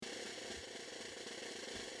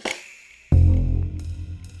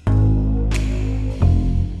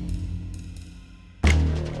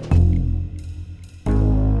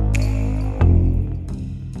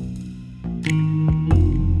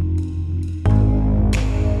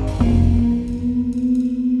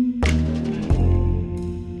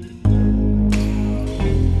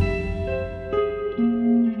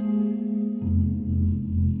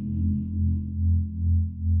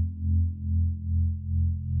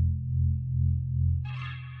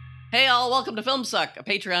Hey all, welcome to Film Suck, a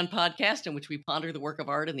Patreon podcast in which we ponder the work of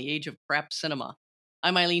art in the age of crap cinema.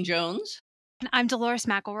 I'm Eileen Jones, And I'm Dolores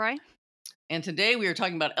McElroy. and today we are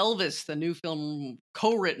talking about Elvis, the new film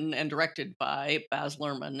co-written and directed by Baz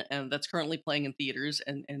Luhrmann, and that's currently playing in theaters,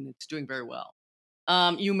 and it's doing very well.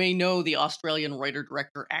 You may know the Australian writer,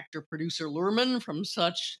 director, actor, producer Luhrmann from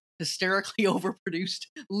such hysterically overproduced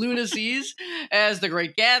lunacies as The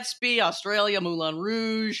Great Gatsby, Australia, Moulin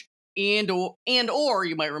Rouge, or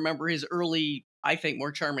you might remember his early, I think,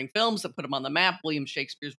 more charming films that put him on the map: William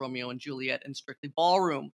Shakespeare's Romeo and Juliet and Strictly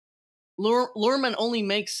Ballroom. Luhrmann only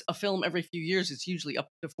makes a film every few years. It's usually up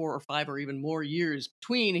to 4 or 5 or even more years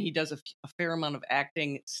between. He does a fair amount of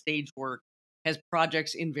acting, stage work, has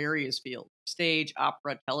projects in various fields: stage,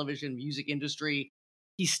 opera, television, music industry.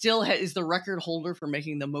 He still is the record holder for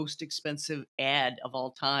making the most expensive ad of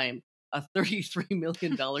all time, a $33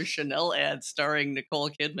 million Chanel ad starring Nicole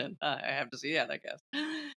Kidman. I have to see that, I guess.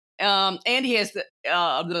 And he has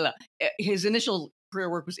his initial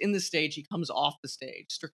career work was in the stage. He comes off the stage.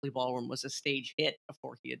 Strictly Ballroom was a stage hit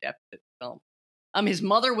before he adapted it to film. His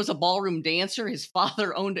mother was a ballroom dancer. His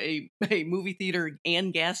father owned a movie theater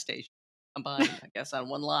and gas station combined, I guess, on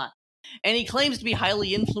one lot. And he claims to be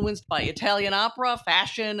highly influenced by Italian opera,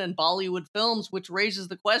 fashion, and Bollywood films, which raises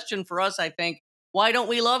the question for us, I think, why don't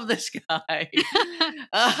we love this guy?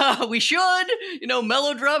 We should,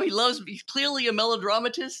 melodrama. He's clearly a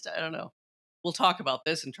melodramatist. I don't know. We'll talk about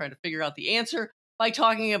this and try to figure out the answer by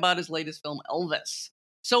talking about his latest film, Elvis.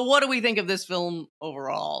 So what do we think of this film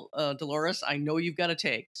overall? Dolores, I know you've got a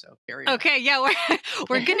take, so carry on. Okay, yeah,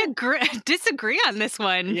 we're gonna disagree on this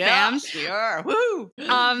one, yes, fam. we are. Woo!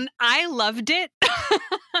 I loved it.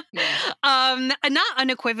 Not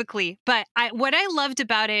unequivocally, but what I loved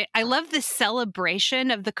about it, I love the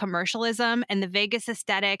celebration of the commercialism and the Vegas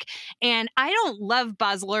aesthetic. And I don't love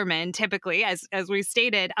Baz Luhrmann typically, as we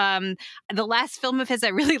stated. The last film of his I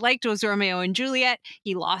really liked was Romeo and Juliet.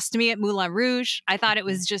 He lost me at Moulin Rouge. I thought it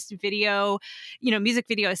was just music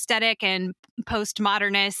video aesthetic and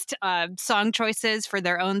postmodernist song choices for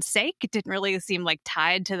their own sake. It didn't really seem like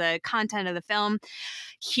tied to the content of the film.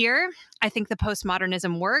 Here, I think the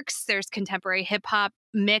postmodernism works. There's contemporary hip hop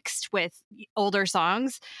mixed with older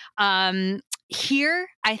songs. Here,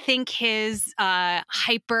 I think his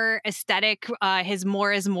hyper aesthetic, his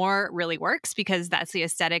more is more really works because that's the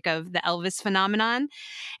aesthetic of the Elvis phenomenon.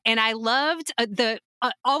 And I loved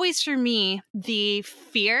always for me, the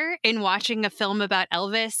fear in watching a film about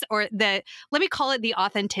Elvis, or let me call it the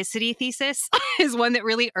authenticity thesis, is one that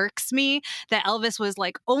really irks me. That Elvis was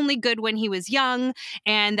like only good when he was young,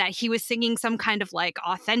 and that he was singing some kind of like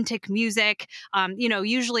authentic music,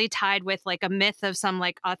 usually tied with like a myth of some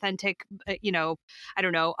like authentic, I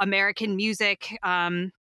don't know, American music.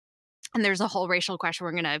 And there's a whole racial question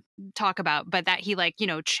we're going to talk about, but that he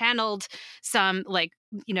channeled some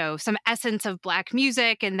some essence of Black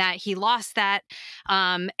music, and that he lost that,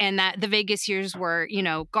 and that the Vegas years were,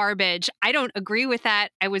 garbage. I don't agree with that.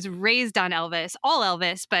 I was raised on Elvis, all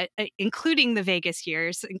Elvis, but including the Vegas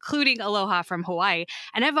years, including Aloha from Hawaii.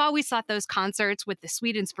 And I've always thought those concerts with the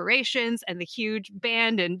sweet inspirations and the huge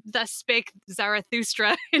band and Thus Spake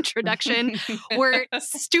Zarathustra introduction were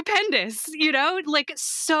stupendous, like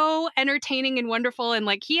so entertaining and wonderful. And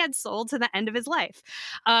like he had soul to the end of his life.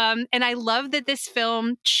 And I love that this film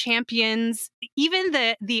champions even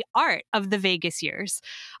the art of the Vegas years.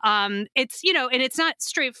 It's, and it's not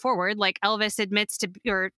straightforward. Like Elvis admits to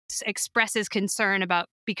or expresses concern about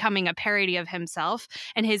becoming a parody of himself,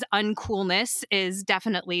 and his uncoolness is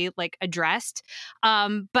definitely like addressed.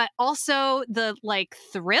 But also the like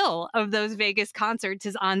thrill of those Vegas concerts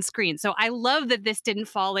is on screen. So I love that this didn't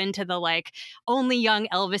fall into the like only young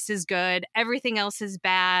Elvis is good, everything else is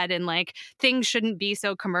bad, and like things shouldn't be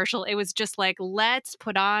so commercial. It was just like, let's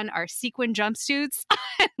put on our sequin jumpsuits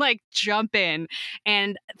and like jump in.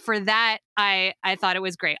 And for that, I thought it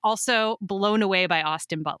was great. Also blown away by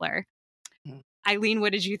Austin Butler. Eileen,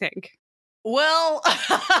 what did you think? Well,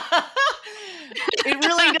 it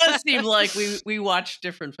really does seem like we watched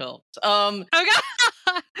different films.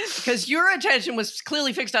 Because your attention was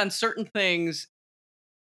clearly fixed on certain things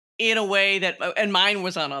in a way that, and mine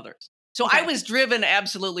was on others. So okay. I was driven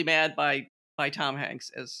absolutely mad by Tom Hanks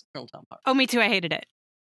as Colonel Tom Parker. Oh, me too. I hated it.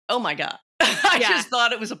 Oh my God. I just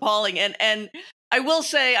thought it was appalling. And I will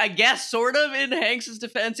say, I guess, sort of in Hanks's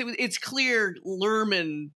defense, it's clear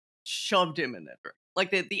Luhrmann shoved him in that direction.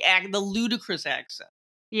 Like the ludicrous accent.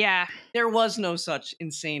 Yeah. There was no such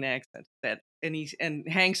insane accent and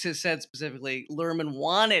Hanks has said specifically, Luhrmann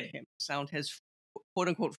wanted him to sound as quote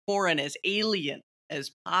unquote foreign, as alien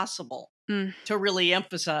as possible, to really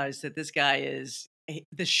emphasize that this guy is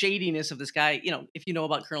the shadiness of this guy. If you know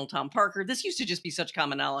about Colonel Tom Parker, this used to just be such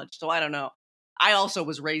common knowledge. So I don't know. I also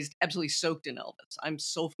was raised absolutely soaked in Elvis. I'm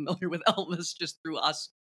so familiar with Elvis just through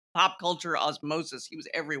pop culture osmosis. He was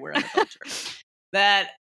everywhere in the culture. That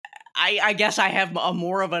I guess I have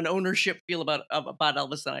more of an ownership feel about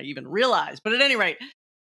Elvis than I even realized. But at any rate,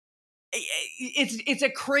 it's a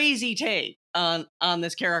crazy take on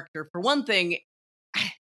this character. For one thing,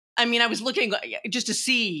 I mean, I was looking just to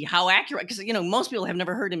see how accurate, because most people have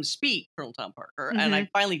never heard him speak, Colonel Tom Parker, and I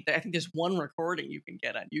think there's one recording you can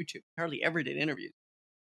get on YouTube. Hardly ever did interviews.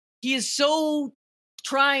 He is so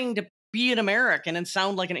trying to be an American and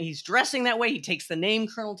sound like he's dressing that way. He takes the name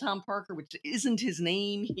Colonel Tom Parker, which isn't his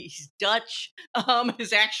name. He's Dutch.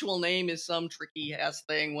 His actual name is some tricky ass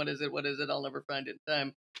thing. What is it? I'll never find it in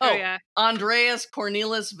time. Oh yeah, Andreas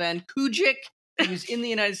Cornelis Van Kujic. He was in the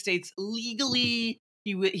United States legally.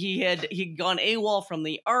 He'd gone AWOL from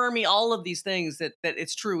the army. All of these things that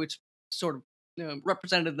it's true. It's sort of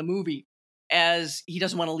represented in the movie as he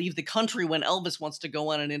doesn't want to leave the country when Elvis wants to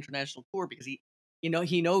go on an international tour, because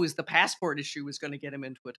he knows the passport issue is going to get him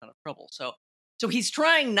into a ton of trouble. So he's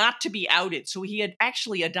trying not to be outed. So he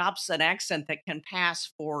actually adopts an accent that can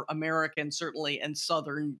pass for American, certainly, and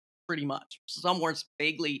Southern, pretty much. Somewhere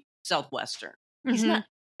vaguely Southwestern. He's not,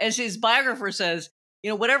 as his biographer says,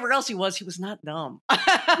 whatever else he was not dumb.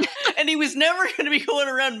 And he was never going to be going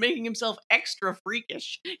around making himself extra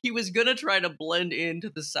freakish. He was going to try to blend into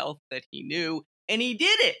the South that he knew, and he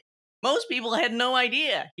did it. Most people had no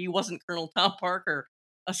idea he wasn't Colonel Tom Parker,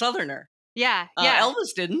 a Southerner. Yeah.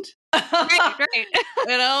 Elvis didn't. Right.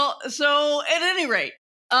 So at any rate,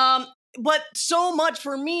 but so much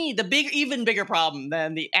for me, even bigger problem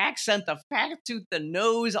than the accent, the fat tooth, the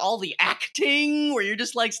nose, all the acting, where you're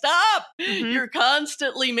just like, stop! You're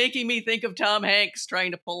constantly making me think of Tom Hanks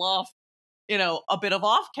trying to pull off, a bit of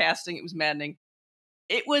off-casting. It was maddening.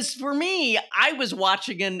 It was, for me, I was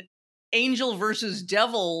watching an angel versus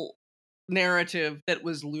devil narrative that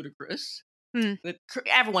was ludicrous. That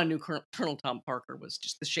everyone knew Colonel Tom Parker was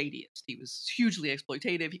just the shadiest. He was hugely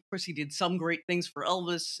exploitative. Of course, he did some great things for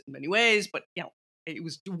Elvis in many ways, but it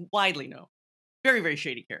was widely known. Very, very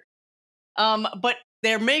shady character. But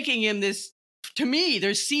they're making him this. To me,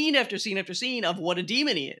 there's scene after scene after scene of what a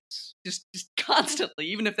demon he is, just constantly.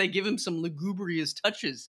 Even if they give him some lugubrious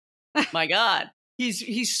touches, my God,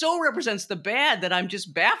 he so represents the bad that I'm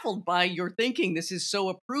just baffled by your thinking this is so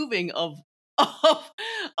approving of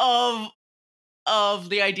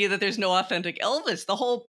the idea that there's no authentic Elvis. The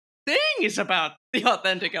whole thing is about the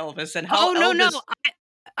authentic Elvis and how no.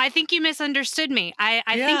 I think you misunderstood me. I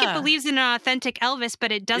think it believes in an authentic Elvis,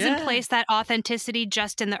 but it doesn't place that authenticity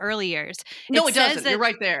just in the early years. No, it doesn't. You're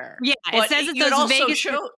right there. Yeah, but it says that those Vegas...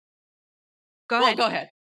 Go ahead.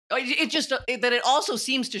 It just that it also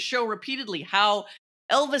seems to show repeatedly how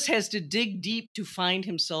Elvis has to dig deep to find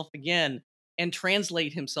himself again and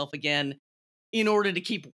translate himself again in order to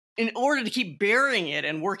keep burying it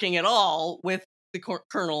and working at all with the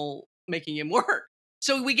Colonel making him work.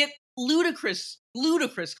 So we get ludicrous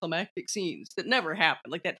climactic scenes that never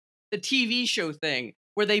happen, like the TV show thing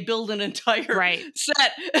where they build an entire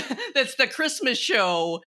set that's the Christmas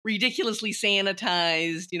show, ridiculously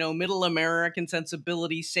sanitized, middle American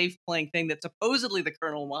sensibility, safe playing thing that supposedly the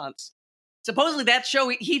Colonel wants. Supposedly that show,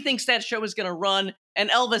 he thinks that show is going to run, and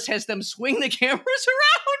Elvis has them swing the cameras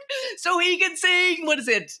around so he can sing, what is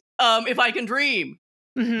it? If I Can Dream.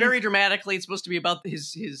 Very dramatically. It's supposed to be about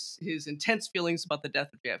his intense feelings about the death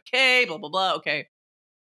of JFK, blah, blah, blah. Okay.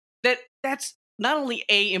 That's not only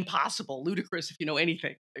impossible, ludicrous if you know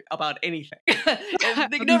anything about anything.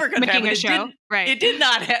 It never could happen. A show. It did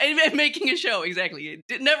not happen. Making a show, exactly.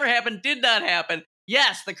 It never happened, did not happen.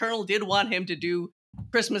 Yes, the Colonel did want him to do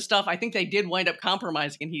Christmas stuff. I think they did wind up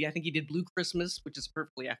compromising, and I think he did Blue Christmas, which is a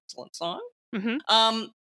perfectly excellent song.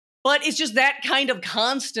 But it's just that kind of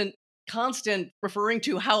constant referring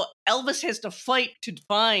to how Elvis has to fight to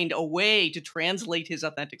find a way to translate his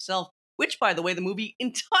authentic self, which, by the way, the movie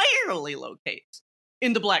entirely locates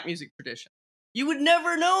in the black music tradition. You would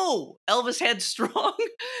never know Elvis had strong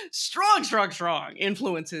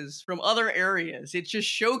influences from other areas. It just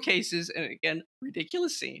showcases, and again,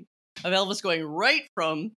 ridiculous scene of Elvis going right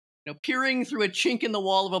from peering through a chink in the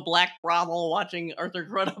wall of a black brothel, watching Arthur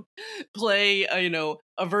Crudup play,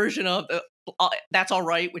 a version of That's All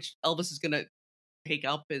Right, which Elvis is going to take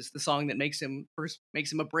up as the song that makes him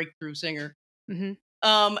a breakthrough singer.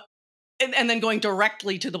 And then going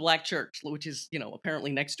directly to the black church, which is,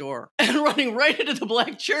 apparently next door, and running right into the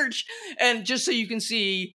black church. And just so you can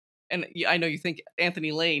see, and I know you think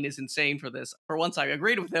Anthony Lane is insane for this. For once, I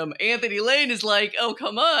agreed with him. Anthony Lane is like, oh,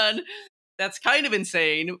 come on. that's kind of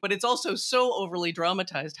insane, but it's also so overly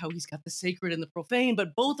dramatized how he's got the sacred and the profane,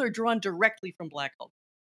 but both are drawn directly from Black culture.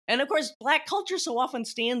 And of course, Black culture so often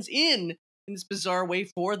stands in this bizarre way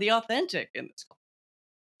for the authentic in this culture.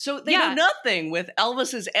 So they do nothing with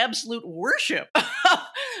Elvis's absolute worship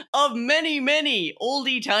of many, many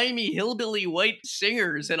oldie-timey hillbilly white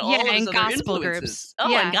singers and all of his other influences. Groups.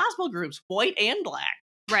 Oh, and gospel groups, white and black.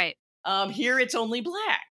 Right. Here it's only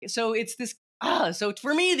black. So it's this. So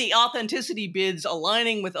for me, the authenticity bids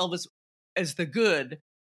aligning with Elvis as the good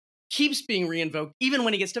keeps being reinvoked, even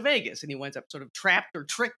when he gets to Vegas, and he winds up sort of trapped or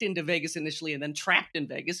tricked into Vegas initially, and then trapped in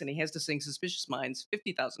Vegas, and he has to sing "Suspicious Minds"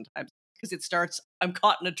 50,000 times because it starts, "I'm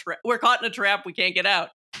caught in a trap. We're caught in a trap. We can't get out."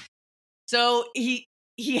 So he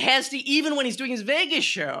has to, even when he's doing his Vegas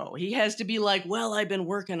show, he has to be like, "Well, I've been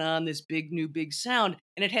working on this big sound,"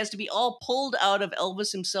 and it has to be all pulled out of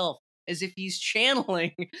Elvis himself, as if he's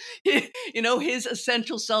channeling, his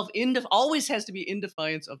essential self. Always has to be in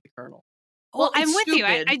defiance of the Colonel. Well, I'm with you.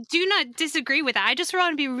 I do not disagree with that. I just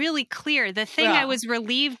want to be really clear. The thing I was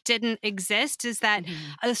relieved didn't exist is that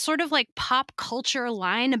a sort of like pop culture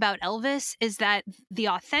line about Elvis is that the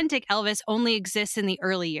authentic Elvis only exists in the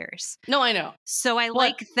early years. No, I know. So I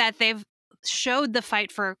like that they've showed the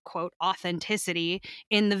fight for, quote, authenticity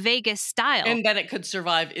in the Vegas style. And that it could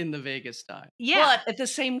survive in the Vegas style. Yeah. But at the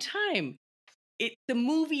same time, the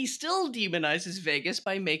movie still demonizes Vegas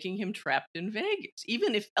by making him trapped in Vegas.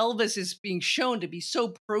 Even if Elvis is being shown to be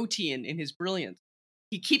so protean in his brilliance,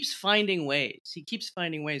 he keeps finding ways. He keeps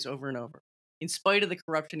finding ways over and over, in spite of the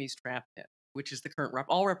corruption he's trapped in, which is the current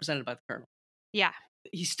all represented by the Colonel. Yeah.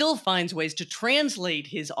 He still finds ways to translate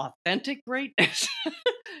his authentic greatness,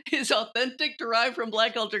 his authentic derived from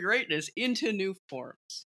Black culture greatness, into new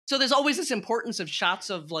forms. So there's always this importance of shots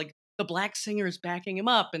of like the black singers backing him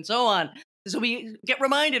up and so on. So we get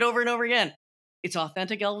reminded over and over again, it's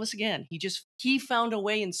authentic Elvis again. He found a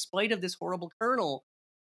way, in spite of this horrible Colonel,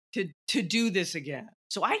 to do this again.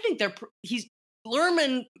 So I think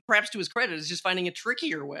Luhrmann, perhaps to his credit, is just finding a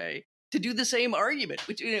trickier way to do the same argument,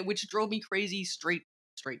 which drove me crazy straight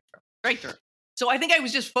through. So I think I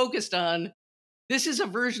was just focused on, this is a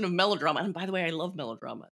version of melodrama, and by the way, I love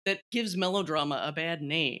melodrama, that gives melodrama a bad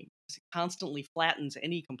name. It constantly flattens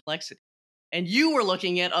any complexity. And you were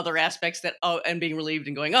looking at other aspects and being relieved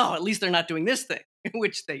and going, oh, at least they're not doing this thing,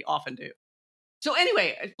 which they often do. So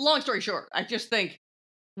anyway, long story short, I just think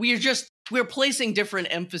we're placing different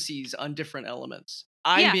emphases on different elements.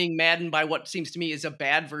 I'm being maddened by what seems to me is a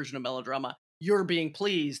bad version of melodrama. You're being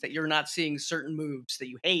pleased that you're not seeing certain moves that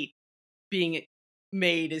you hate being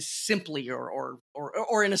made as simply or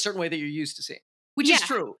in a certain way that you're used to seeing, which is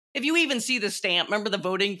true. If you even see the stamp, remember the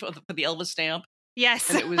voting for the Elvis stamp? Yes.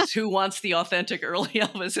 And it was who wants the authentic early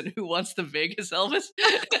Elvis and who wants the Vegas Elvis.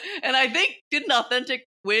 And I think didn't authentic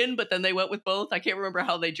win, but then they went with both. I can't remember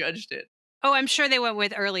how they judged it. Oh, I'm sure they went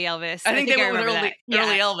with early Elvis. I think they went with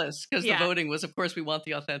early Elvis because the voting was, of course, we want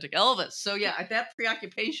the authentic Elvis. So that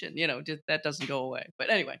preoccupation, that doesn't go away. But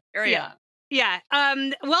anyway, carry on. Yeah.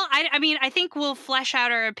 Well, I mean, I think we'll flesh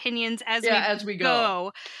out our opinions as we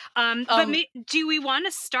go. But do we want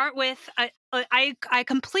to start with? I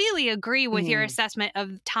completely agree with your assessment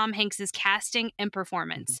of Tom Hanks's casting and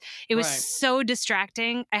performance. It was so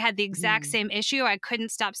distracting. I had the exact same issue. I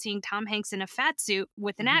couldn't stop seeing Tom Hanks in a fat suit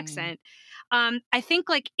with an accent. I think,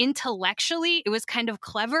 like, intellectually, it was kind of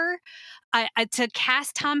clever to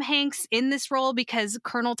cast Tom Hanks in this role because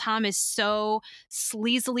Colonel Tom is so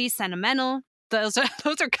sleazily sentimental. Those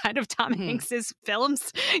are kind of Tom Hanks's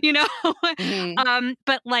films,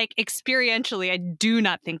 but like experientially, I do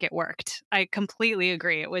not think it worked. I completely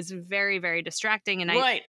agree. It was very, very distracting. And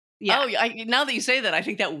now that you say that, I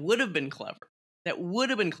think that would have been clever. That would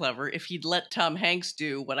have been clever if he'd let Tom Hanks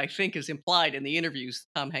do what I think is implied in the interviews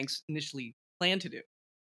Tom Hanks initially planned to do,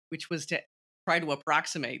 which was to try to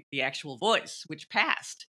approximate the actual voice, which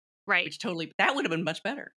passed. Right. Which that would have been much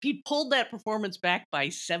better. He pulled that performance back by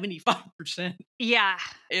 75%. Yeah.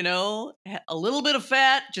 A little bit of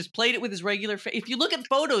fat, just played it with his regular face. If you look at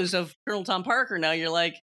photos of Colonel Tom Parker now, you're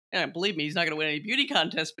like, believe me, he's not going to win any beauty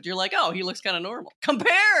contest, but you're like, oh, he looks kind of normal.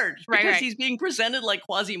 Compared! Because he's being presented like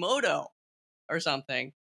Quasimodo or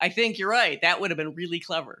something. I think you're right. That would have been really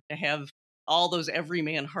clever to have all those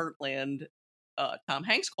everyman heartland Tom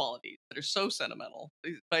Hanks qualities that are so sentimental.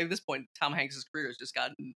 By this point, Tom Hanks' career has just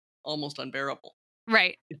gotten almost unbearable.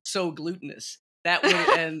 Right. It's so glutinous. That would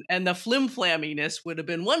and the flim-flamminess would have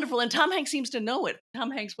been wonderful. And Tom Hanks seems to know it.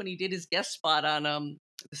 Tom Hanks, when he did his guest spot on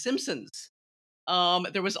The Simpsons,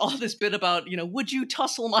 there was all this bit about, would you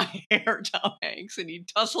tussle my hair, Tom Hanks? And he'd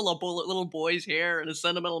tussle a little boy's hair in a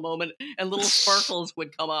sentimental moment, and little sparkles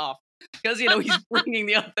would come off. because, he's bringing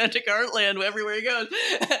the authentic heartland everywhere he goes.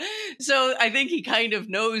 So I think he kind of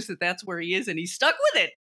knows that that's where he is, and he's stuck with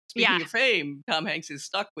it. Speaking of fame, Tom Hanks is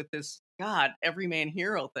stuck with this, everyman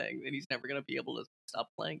hero thing that he's never going to be able to stop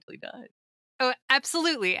playing till he dies. Oh,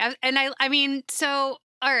 absolutely. And I mean, so,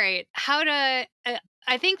 all right, how to...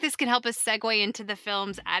 I think this can help us segue into the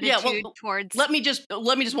film's attitude towards... Let me just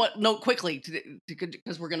note quickly,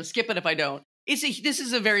 because we're going to skip it if I don't. This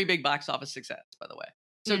is a very big box office success, by the way.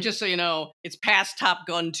 So just so you know, it's past Top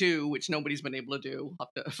Gun 2, which nobody's been able to do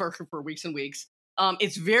for weeks and weeks.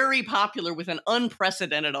 It's very popular with an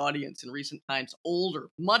unprecedented audience in recent times. Older,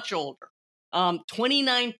 much older.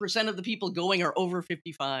 29% of the people going are over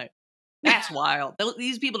 55. That's wild.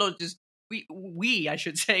 These people don't just... I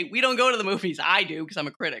should say, we don't go to the movies. I do because I'm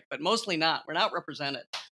a critic, but mostly not. We're not represented.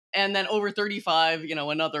 And then over 35,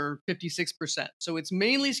 another 56%. So it's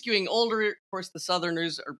mainly skewing older. Of course, the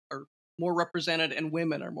Southerners are more represented, and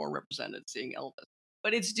women are more represented seeing Elvis.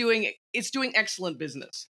 But it's doing excellent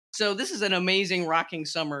business. So this is an amazing rocking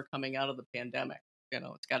summer coming out of the pandemic.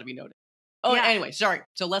 It's got to be noted. Oh, yeah. Anyway, sorry.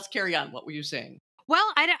 So let's carry on. What were you saying?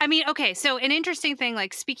 Well, I mean, okay, so an interesting thing,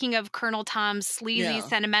 like speaking of Colonel Tom's sleazy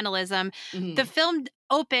sentimentalism, the film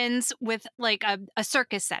opens with like a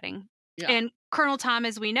circus setting. Yeah. And Colonel Tom,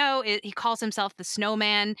 as we know, he calls himself the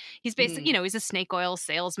Snowman. He's basically, he's a snake oil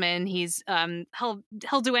salesman. He's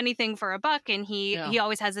he'll do anything for a buck, and he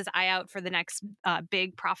always has his eye out for the next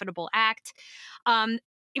big profitable act.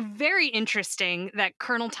 Very interesting that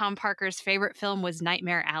Colonel Tom Parker's favorite film was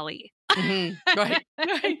Nightmare Alley. Right.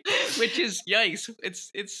 Which is, yikes.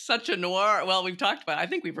 It's such a noir. Well, we've talked about it. I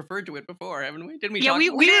think we've referred to it before, haven't we? Didn't we? Yeah, we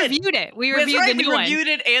reviewed it. We reviewed the new one. We reviewed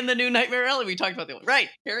it and the new Nightmare Alley. We talked about the one. Right.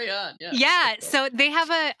 Carry on. Yeah. Yeah. So they have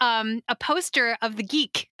a poster of the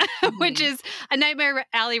Geek, which is a Nightmare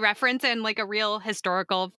Alley reference and like a real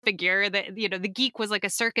historical figure. That the Geek was like a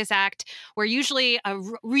circus act where usually a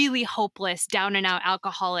really hopeless, down and out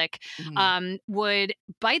alcoholic would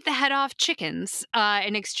bite the head off chickens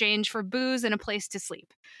in exchange for booze and a place to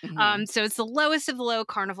sleep. So it's the lowest of the low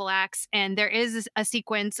carnival acts, and there is a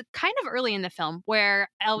sequence kind of early in the film where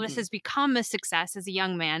Elvis has become a success as a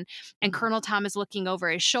young man, and Colonel Tom is looking over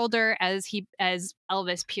his shoulder as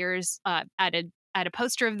Elvis peers at a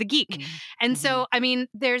poster of the Geek. And so, I mean,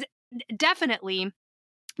 there's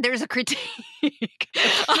a critique.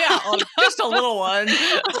 Just a little one.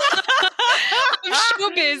 Of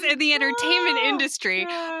showbiz in the entertainment industry.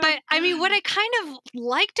 But I mean, what I kind of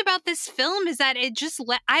liked about this film is that it just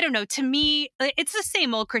I don't know, to me, it's the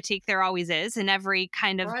same old critique there always is in every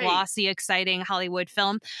kind of glossy, exciting Hollywood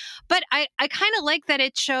film. But I kind of like that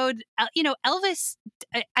it showed, Elvis,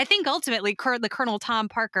 I think ultimately the Colonel Tom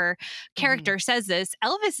Parker character says this,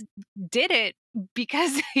 Elvis did it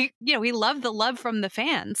because he loved the love from the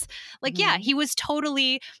fans. Like, he would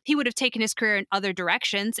have taken his career in other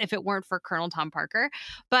directions if it weren't for Colonel Tom Parker.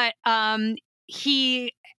 But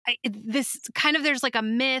there's like a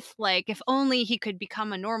myth, like if only he could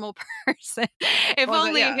become a normal person, he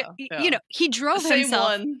drove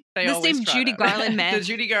himself. The same Judy Garland myth. The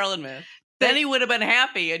Judy Garland myth. Then he would have been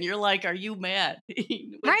happy, and you're like, "Are you mad?" He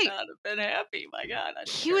would not have been happy. My God,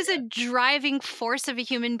 he was a driving force of a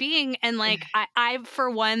human being, and like I for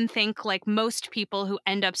one think like most people who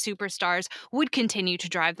end up superstars would continue to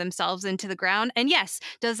drive themselves into the ground. And yes,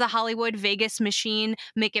 does the Hollywood Vegas machine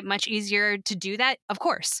make it much easier to do that? Of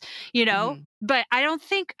course, but I don't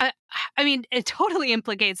think. I mean, it totally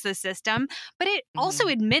implicates the system, but it also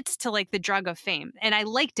admits to like the drug of fame, and I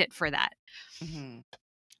liked it for that.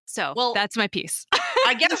 So that's my piece.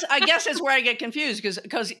 I guess it's where I get confused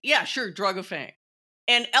because yeah, sure, drug of fame,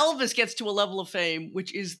 and Elvis gets to a level of fame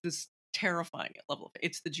which is this terrifying level of fame.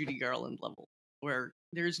 It's the Judy Garland level where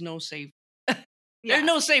there's no safe, there's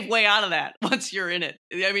no safe way out of that once you're in it.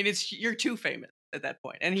 I mean, you're too famous at that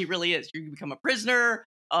point, and he really is. You become a prisoner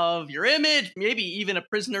of your image, maybe even a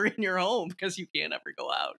prisoner in your home because you can't ever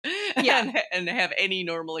go out and have any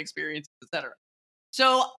normal experiences, etc.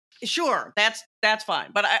 So sure, that's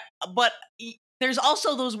fine. But there's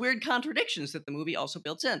also those weird contradictions that the movie also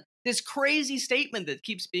builds in. This crazy statement that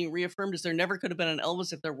keeps being reaffirmed is there never could have been an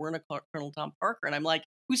Elvis if there weren't a Colonel Tom Parker. And I'm like,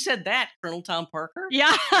 who said that? Colonel Tom Parker?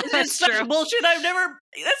 Yeah, that's such bullshit.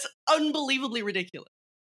 That's unbelievably ridiculous.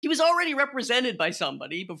 He was already represented by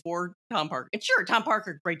somebody before Tom Parker. And sure, Tom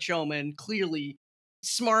Parker, great showman, clearly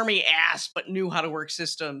smarmy ass, but knew how to work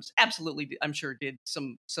systems. Absolutely, I'm sure did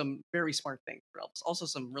some very smart things for Elvis. Also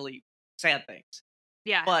some really sad things.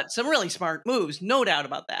 Yeah. But some really smart moves, no doubt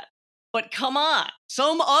about that. But come on,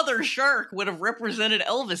 some other shark would have represented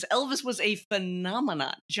Elvis. Elvis was a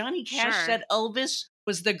phenomenon. Johnny Cash said Elvis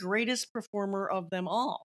was the greatest performer of them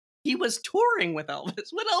all. he was touring with Elvis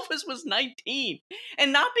when Elvis was 19.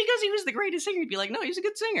 And not because he was the greatest singer. He'd be like, no, he's a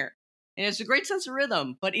good singer. And it's a great sense of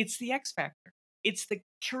rhythm, but it's the X factor. It's the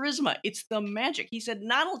charisma. It's the magic. He said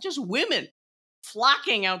not just women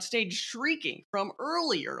flocking outstage shrieking from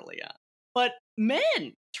early on, but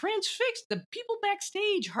men transfixed. The people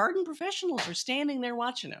backstage, hardened professionals, are standing there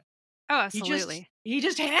watching him. Oh, absolutely. He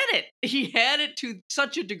just had it. He had it to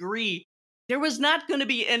such a degree. There was not going to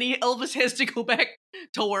be any Elvis has to go back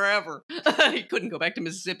to wherever. He couldn't go back to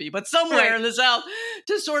Mississippi, but somewhere in the South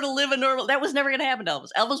to sort of live a normal. That was never going to happen to Elvis.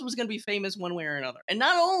 Elvis was going to be famous one way or another. And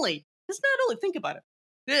not only, think about it.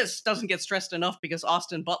 This doesn't get stressed enough because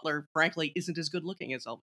Austin Butler, frankly, isn't as good looking as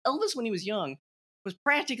Elvis. Elvis, when he was young, was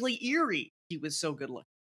practically eerie. He was so good looking.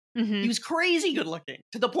 Mm-hmm. He was crazy good looking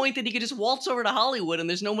to the point that he could just waltz over to Hollywood and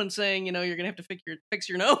there's no one saying, you're going to have to fix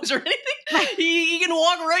your nose or anything. He can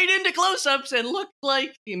walk right into close-ups and look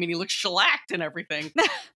like, he looks shellacked and everything,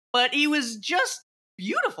 but he was just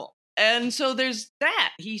beautiful. And so there's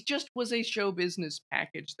that. He just was a show business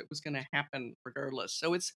package that was going to happen regardless.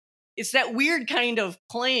 So it's that weird kind of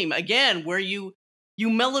claim, again, where you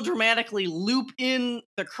melodramatically loop in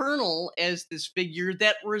the Colonel as this figure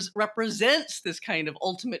that represents this kind of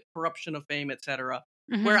ultimate corruption of fame, etc.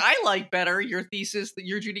 Mm-hmm. Where I like better your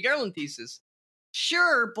Judy Garland thesis.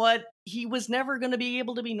 Sure, but he was never going to be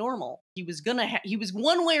able to be normal. He was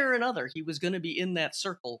one way or another. He was going to be in that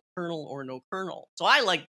circle, Colonel or no Colonel. So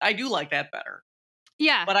I do like that better.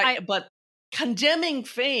 Yeah, but condemning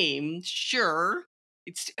fame, sure.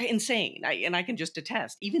 It's insane. I can just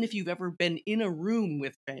attest. Even if you've ever been in a room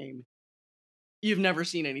with fame, you've never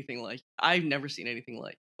seen anything like. I've never seen anything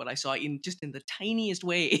like what I saw in the tiniest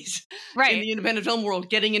ways in the independent film world.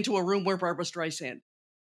 Getting into a room where Barbra Streisand.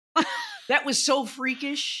 That was so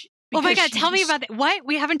freakish. Oh my God! Tell me about that. What?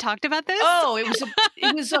 We haven't talked about this. Oh, it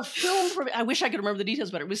was a film. I wish I could remember the details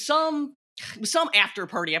better. It was some after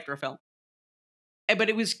party after a film. But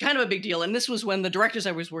it was kind of a big deal. And this was when the directors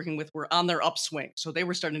I was working with were on their upswing. So they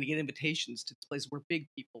were starting to get invitations to places where big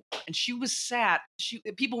people were. And she was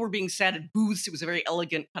people were being sat at booths. It was a very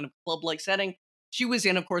elegant kind of club-like setting. She was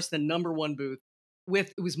in, of course, the number one booth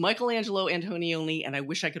it was Michelangelo Antonioni. And I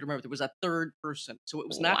wish I could remember, there was a third person. So it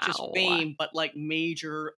was not just fame, but like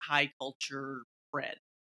major high culture cred.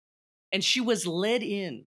 And she was led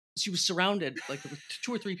in. She was surrounded, like there were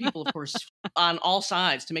 2 or 3 people, of course, on all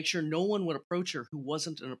sides to make sure no one would approach her who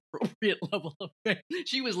wasn't an appropriate level of fame.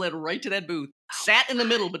 She was led right to that booth, sat in the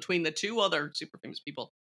middle between the 2 other super famous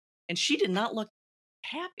people, and she did not look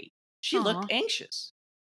happy. She looked anxious.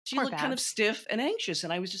 She looked kind of stiff and anxious,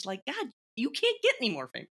 and I was just like, God, you can't get any more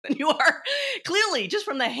famous than you are. Clearly, just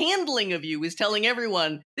from the handling of you is telling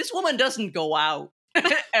everyone, this woman doesn't go out.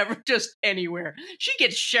 Ever just anywhere. She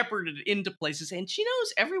gets shepherded into places and she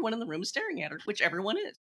knows everyone in the room is staring at her, which everyone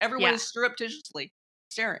is. Everyone is surreptitiously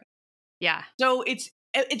staring. Yeah. So it's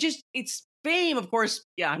fame, of course.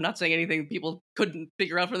 Yeah, I'm not saying anything people couldn't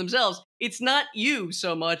figure out for themselves. It's not you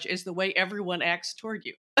so much as the way everyone acts toward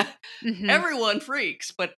you. Mm-hmm. Everyone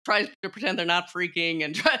freaks, but tries to pretend they're not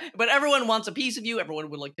freaking, but everyone wants a piece of you. Everyone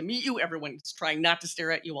would like to meet you. Everyone's trying not to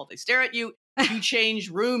stare at you while they stare at you. You change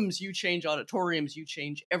rooms, you change auditoriums, you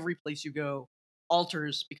change every place you go,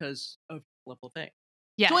 alters because of level of fame.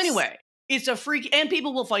 Yes. So anyway, it's a freak, and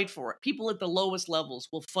people will fight for it. People at the lowest levels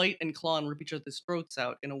will fight and claw and rip each other's throats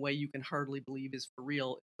out in a way you can hardly believe is for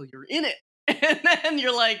real until you're in it. And then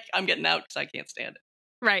you're like, I'm getting out because I can't stand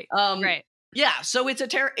it. Right. Right. Yeah. So it's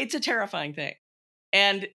a terrifying thing.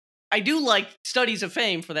 And I do like studies of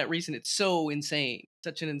fame for that reason. It's so insane,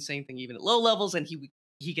 such an insane thing, even at low levels. And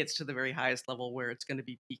he gets to the very highest level where it's going to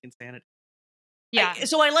be peak insanity. Yeah.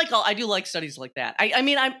 So I do like studies like that. I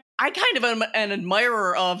kind of am an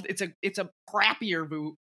admirer of it's a crappier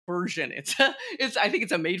version. I think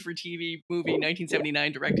it's a made for TV movie,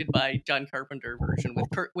 1979, directed by John Carpenter version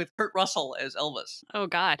with Kurt Russell as Elvis. Oh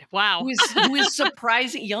God! Wow. Who is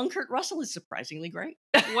surprising? Young Kurt Russell is surprisingly great.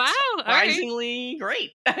 Wow. Surprisingly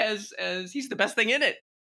great as he's the best thing in it.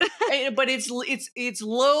 But it's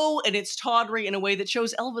low and it's tawdry in a way that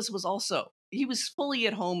shows Elvis was also. He was fully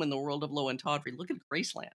at home in the world of low and tawdry. Look at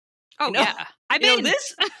Graceland. Oh yeah, I've been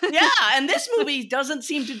this. Yeah, and this movie doesn't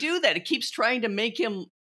seem to do that. It keeps trying to make him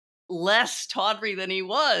less tawdry than he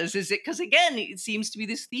was. Is it because again, it seems to be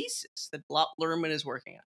this thesis that Luhrmann is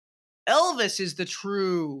working on. Elvis is the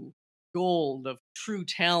true gold of true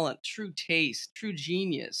talent, true taste, true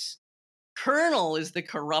genius. Colonel is the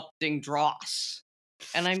corrupting dross.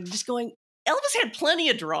 And I'm just going, Elvis had plenty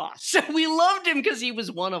of dross. We loved him because he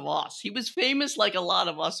was one of us. He was famous like a lot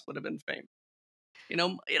of us would have been famous.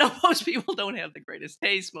 Most people don't have the greatest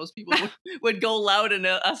taste. Most people would go loud and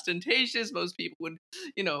ostentatious. Most people would,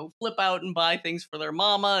 flip out and buy things for their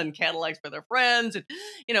mama and Cadillacs for their friends. And,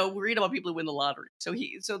 we read about people who win the lottery.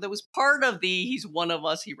 So there was part of he's one of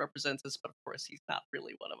us, he represents us, but of course he's not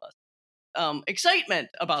really one of us. Excitement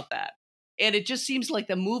about that. And it just seems like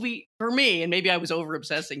the movie, for me, and maybe I was over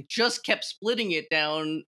obsessing, just kept splitting it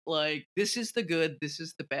down. Like, this is the good, this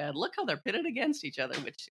is the bad. Look how they're pitted against each other,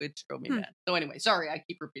 which drove me mad. So anyway, sorry, I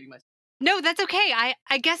keep repeating myself. No, that's okay.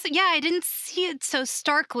 I guess, I didn't see it so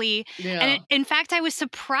starkly. Yeah. And in fact, I was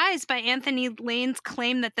surprised by Anthony Lane's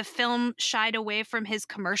claim that the film shied away from his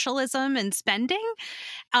commercialism and spending.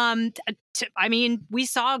 We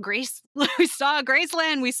saw we saw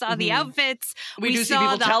Graceland, we saw the outfits. We do see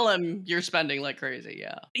people tell him you're spending like crazy,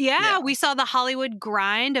 Yeah, we saw the Hollywood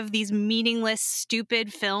grind of these meaningless,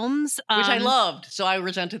 stupid films. Which I loved, so I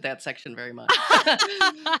resented that section very much.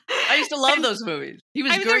 I used to love those movies. He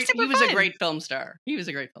was great. He was a great film star.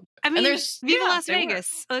 And there's Viva Las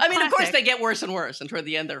Vegas. Of course, they get worse and worse, and toward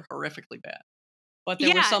the end, they're horrifically bad. But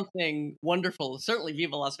there was something wonderful. Certainly,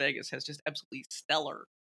 Viva Las Vegas has just absolutely stellar,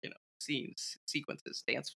 scenes, sequences,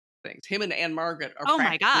 dance things. Him and Anne Margaret are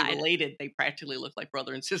practically related. They practically look like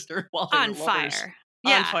brother and sister while they're on lovers. fire.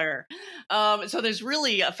 On fire. So there's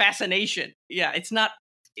really a fascination. Yeah, it's not.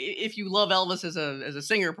 If you love Elvis as a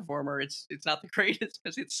singer performer, it's not the greatest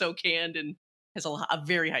because it's so canned and has a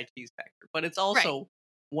very high tease factor. But it's also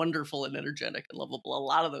wonderful and energetic and lovable. A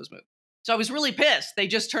lot of those movies. So I was really pissed. They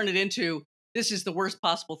just turned it into, this is the worst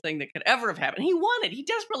possible thing that could ever have happened. He wanted. He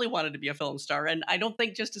desperately wanted to be a film star, and I don't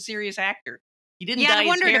think just a serious actor. He didn't dye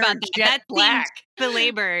his hair about jet black.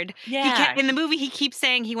 Belabored. Yeah. In the movie, he keeps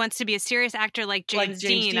saying he wants to be a serious actor like James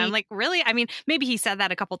Dean. I'm like, really? I mean, maybe he said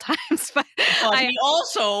that a couple times, but he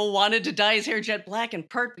also wanted to dye his hair jet black in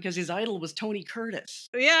part because his idol was Tony Curtis.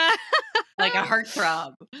 Yeah. Like a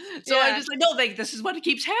heartthrob. So I just this is what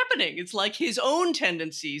keeps happening. It's like his own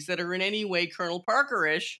tendencies that are in any way Colonel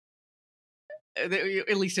Parker-ish,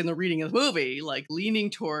 at least in the reading of the movie, like leaning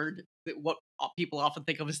toward what people often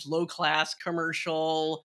think of as low-class,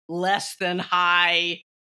 commercial, less than high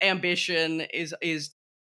ambition is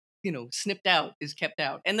snipped out, is kept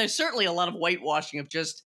out. And there's certainly a lot of whitewashing of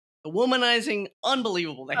just the womanizing,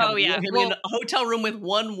 unbelievable. They have him in a hotel room with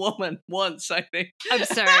one woman once, I think.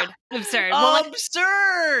 Absurd.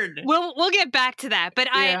 Absurd. We'll get back to that, but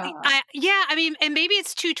and maybe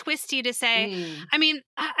it's too twisty to say.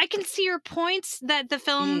 I can see your points that the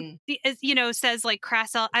film, says like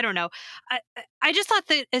crass. I don't know. I just thought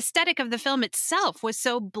the aesthetic of the film itself was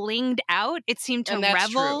so blinged out. It seemed to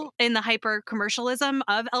revel in the hyper commercialism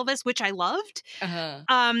of Elvis, which I loved.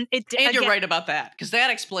 You're right about that, because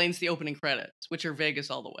that explains the opening credits, which are Vegas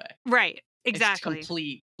all the way. Right. Exactly. It's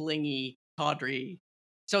complete, blingy, tawdry.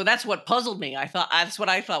 So that's what puzzled me. That's what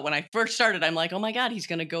I thought when I first started. I'm like, oh my God, he's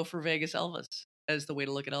going to go for Vegas Elvis as the way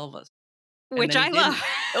to look at Elvis. Which I love.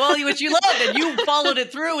 Well, which you loved, and you followed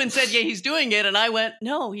it through and said, yeah, he's doing it. And I went,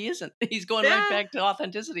 no, he isn't. He's going right back to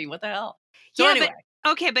authenticity. What the hell? So anyway.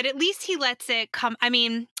 But at least he lets it come.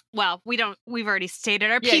 Well, we've already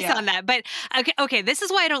stated our piece on that, but okay, this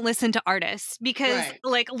is why I don't listen to artists, because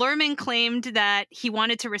like Luhrmann claimed that he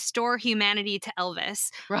wanted to restore humanity to Elvis,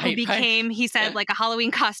 who became, he said, like a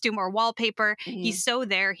Halloween costume or wallpaper. Mm-hmm. He's so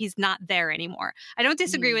there, he's not there anymore. I don't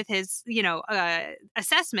disagree with his,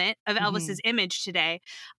 assessment of Elvis's image today.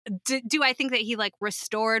 Do I think that he like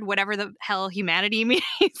restored whatever the hell humanity means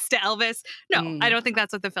to Elvis? No, I don't think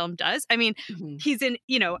that's what the film does. I mean, he's in,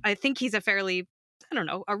 I think he's a fairly,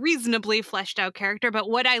 a reasonably fleshed out character. But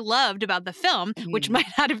what I loved about the film, which might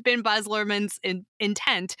not have been Baz Luhrmann's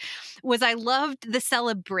intent, was I loved the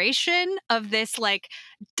celebration of this like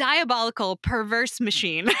diabolical, perverse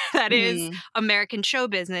machine that is American show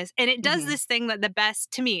business. And it does this thing that the best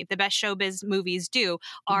showbiz movies do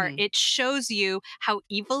are it shows you how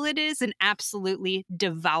evil it is, an absolutely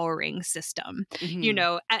devouring system,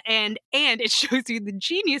 and it shows you the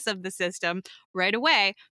genius of the system right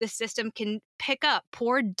away. The system can pick up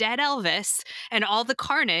poor dead Elvis and all the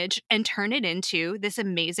carnage and turn it into this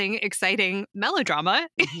amazing, exciting melodrama,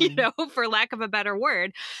 for lack of a better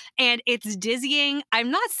word. And it's dizzying.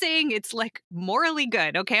 I'm not saying it's like morally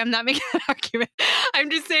good. Okay. I'm not making an argument.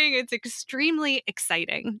 I'm just saying it's extremely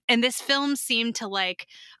exciting. And this film seemed to like,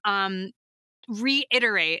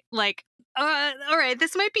 reiterate like, all right,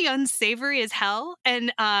 this might be unsavory as hell.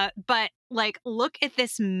 And, but like, look at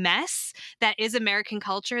this mess that is American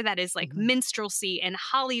culture, that is like minstrelsy and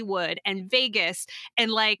Hollywood and Vegas.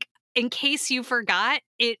 And like, in case you forgot,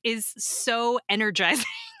 it is so energizing.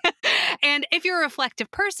 And if you're a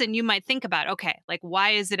reflective person, you might think about, okay, like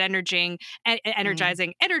why is it energizing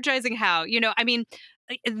how? I mean,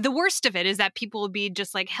 the worst of it is that people will be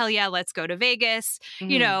just like, hell yeah, let's go to Vegas.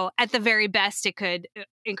 Mhm. At the very best, it could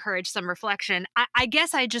encourage some reflection. I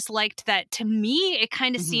guess I just liked that. To me, it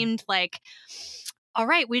kind of Mhm. seemed like, all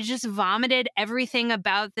right, we just vomited everything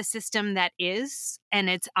about the system that is, and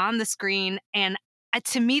it's on the screen. And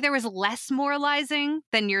to me, there was less moralizing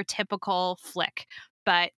than your typical flick.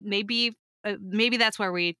 But maybe that's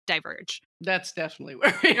where we diverge. That's definitely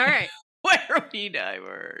where we All right. where we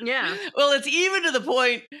diverge. Yeah. Well, it's even to the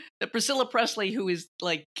point that Priscilla Presley, who is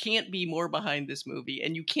like can't be more behind this movie,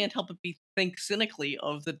 and you can't help but think cynically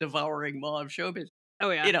of the devouring maw of showbiz. Oh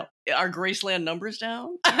yeah. Are Graceland numbers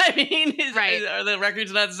down? I mean, Right. are the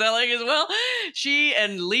records not selling as well? She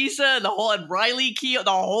and Lisa and and Riley Keough, the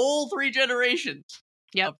whole three generations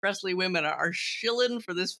Yep. of Presley women are shilling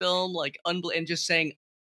for this film, like and just saying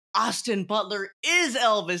Austin Butler is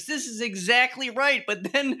Elvis. This is exactly right.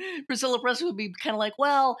 But then Priscilla Presley would be kind of like,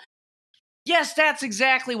 well, yes, that's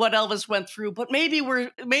exactly what Elvis went through, but maybe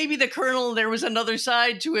the Colonel, there was another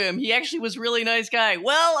side to him. He actually was a really nice guy.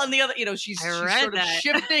 Well, on the other, she's I she's read sort of that.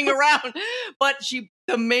 shifting around, but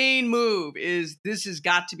the main move is this has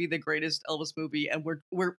got to be the greatest Elvis movie, and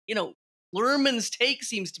we're Lerman's take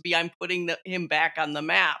seems to be I'm putting him back on the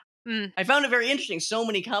map. Mm. I found it very interesting. So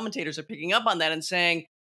many commentators are picking up on that and saying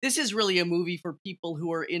this is really a movie for people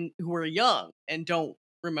who are young and don't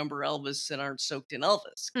remember Elvis and aren't soaked in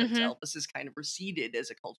Elvis, because Mm-hmm. Elvis is kind of receded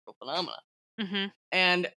as a cultural phenomenon. Mm-hmm.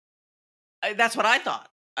 And that's what I thought.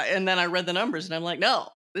 And then I read the numbers and I'm like, no,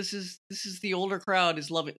 this is the older crowd is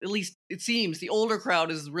loving. At least it seems the older crowd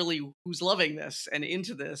is really who's loving this and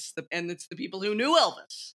into this. And it's the people who knew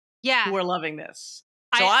Elvis Yeah. who are loving this.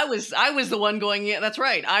 So I was the one going, yeah, that's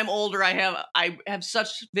right. I'm older. I have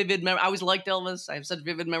such vivid memories. I always liked Elvis. I have such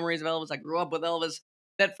vivid memories of Elvis. I grew up with Elvis.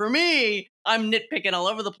 That for me, I'm nitpicking all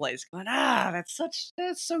over the place. Going, that's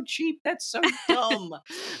so cheap. That's so dumb.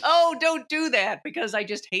 Oh, don't do that, because I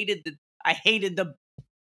just hated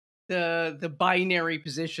the binary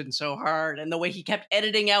position so hard, and the way he kept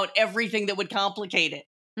editing out everything that would complicate it.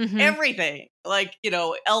 Mm-hmm. Everything. Like,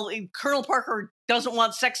 Colonel Parker doesn't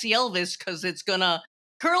want sexy Elvis because it's gonna.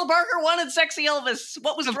 Colonel Parker wanted sexy Elvis.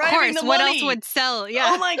 What was Of driving course. the money? What else would sell? Yeah.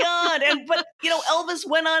 Oh my God. But Elvis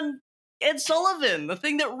went on Ed Sullivan, the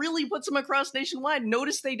thing that really puts him across nationwide.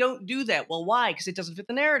 Notice they don't do that. Well, why? Because it doesn't fit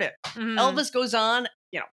the narrative. Mm-hmm. Elvis goes on,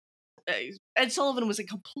 Ed Sullivan was a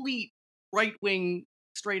complete right-wing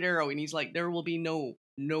straight arrow, and he's like, there will be no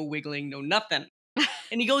wiggling, no nothing.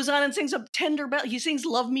 And he goes on and sings a tender bell. He sings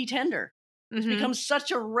 "Love Me Tender." It's Mm-hmm. become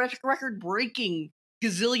such a record-breaking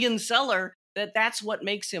gazillion seller that's what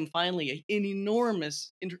makes him finally an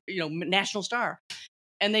enormous, national star.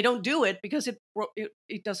 And they don't do it because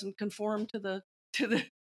it doesn't conform to the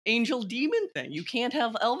angel demon thing. You can't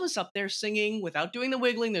have Elvis up there singing without doing the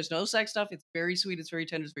wiggling. There's no sex stuff. It's very sweet. It's very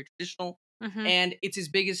tender. It's very traditional. Mm-hmm. And it's his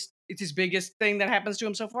biggest thing that happens to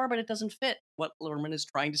him so far, but it doesn't fit what Lerman is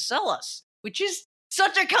trying to sell us, which is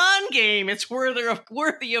such a con game. It's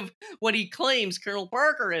worthy of what he claims Colonel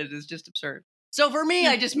Parker is. It's just absurd. So for me,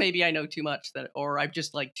 maybe I know too much, or I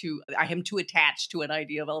am too attached to an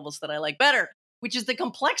idea of Elvis that I like better, which is the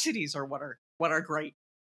complexities are what are great.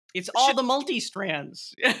 It's all the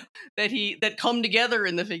multi-strands that come together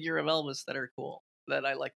in the figure of Elvis that are cool, that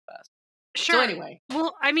I like the best. Sure. So anyway.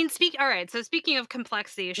 Well, I mean, all right. So speaking of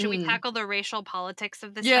complexity, should we tackle the racial politics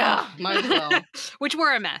of this film? Yeah, might as well. Which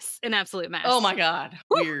were a mess, an absolute mess. Oh my God.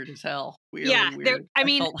 Woo! Weird as hell. Really weird.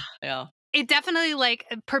 Yeah. It definitely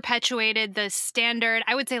perpetuated the standard,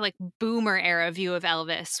 I would say, boomer era view of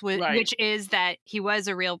Elvis, which is that he was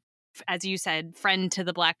a real, as you said, friend to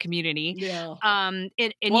the Black community. Yeah.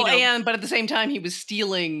 But at the same time, he was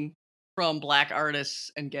stealing from Black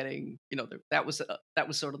artists and getting, that was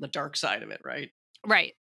sort of the dark side of it, right?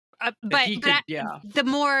 Right. I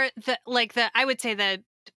would say that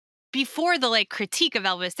before the critique of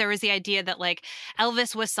Elvis, there was the idea that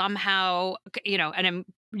Elvis was somehow, and I'm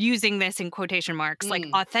using this in quotation marks,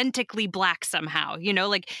 authentically Black somehow, he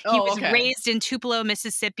was raised in Tupelo,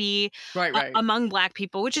 Mississippi, right. Among Black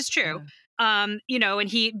people, which is true. Yeah. And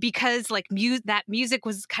he, because that music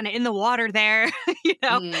was kind of in the water there,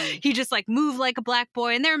 he just moved like a Black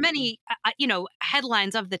boy. And there are many,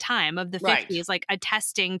 headlines of the time of the 50s,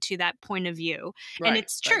 attesting to that point of view. And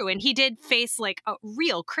it's true. And he did face a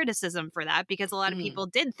real criticism for that, because a lot of people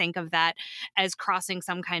did think of that as crossing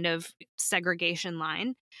some kind of segregation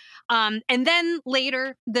line. And then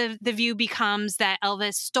later the view becomes that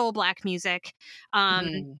Elvis stole Black music.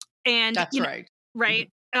 And that's right. Right.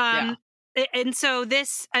 Yeah. And so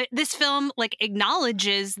this film like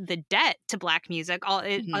acknowledges the debt to black music, all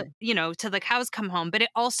it, Mhm. to the cows come home, but it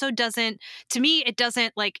also doesn't, to me it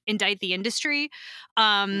doesn't like indict the industry.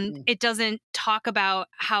 Mhm. It doesn't talk about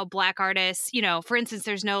how black artists, for instance,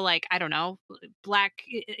 there's no like, I don't know, black,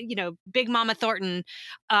 Big Mama Thornton.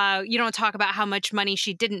 You don't talk about how much money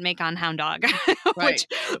she didn't make on Hound Dog, which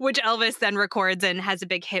Right. Elvis then records and has a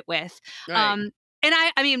big hit with. Right. um and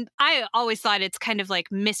I mean, I always thought it's kind of like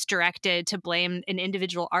misdirected to blame an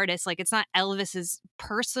individual artist. Like it's not Elvis's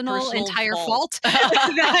personal Personal entire fault. fault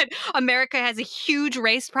that America has a huge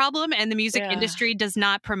race problem and the music Yeah. industry does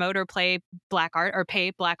not promote or play black art or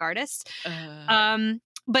pay black artists. Uh, Um,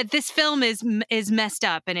 but this film is messed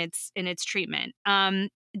up in its treatment. Do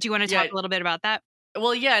you want to talk yeah. a little bit about that?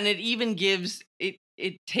 Well, yeah, and it even gives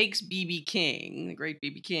it takes BB King, the great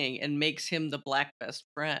BB King, and makes him the black best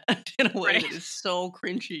friend in a way Right. that is so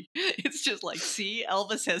cringy. It's just like, see,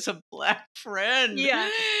 Elvis has a black friend. Yeah.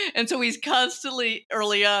 And so he's constantly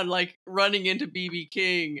early on like running into BB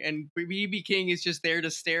King, and BB King is just there to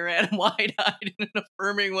stare at him wide-eyed in an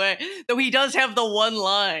affirming way. Though he does have the one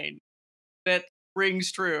line that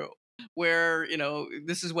rings true, where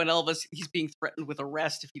this is when Elvis, he's being threatened with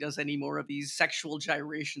arrest if he does any more of these sexual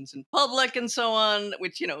gyrations in public and so on,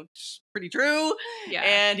 which is pretty true. Yeah.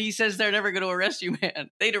 And he says, they're never going to arrest you, man.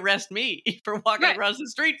 They'd arrest me for walking Right. across the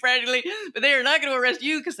street frantically, but they are not going to arrest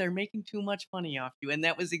you because they're making too much money off you. And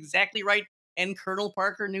that was exactly right, and Colonel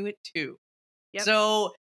Parker knew it too. Yep.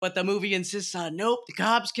 So, but the movie insists on, nope, the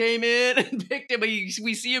cops came in and picked him. We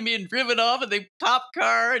see him being driven off, and they cop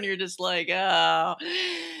car, and you're just like, oh,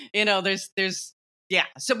 yeah.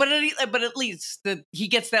 So, but at least he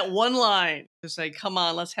gets that one line to say, come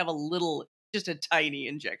on, let's have just a tiny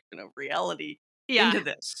injection of reality Yeah. into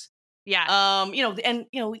this. Yeah. And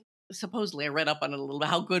supposedly I read up on it a little bit.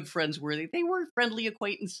 How good friends were they? They were friendly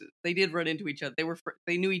acquaintances. They did run into each other.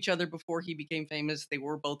 They knew each other before he became famous. They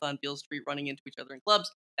were both on Beale Street, running into each other in clubs.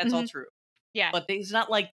 That's all Mhm. true. Yeah. But it's not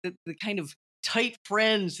like the kind of tight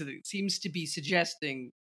friends that it seems to be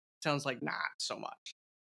suggesting. Sounds like not so much.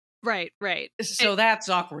 Right. Right. So that's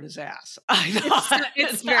awkward as ass. I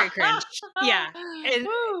It's very cringe. Yeah. And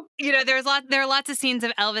Woo. there are lots of scenes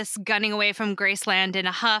of Elvis gunning away from Graceland in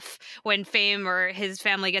a huff when fame or his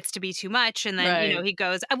family gets to be too much, and then Right. he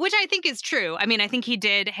goes, which I think is true. I mean, I think he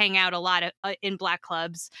did hang out a lot in black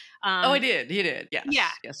clubs. Oh, I did. He did. Yes.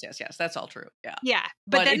 Yeah. Yes. That's all true. Yeah. Yeah,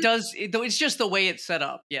 But then it does, though it's just the way it's set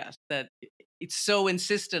up. Yes, that it's so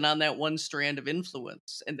insistent on that one strand of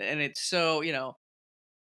influence, and it's so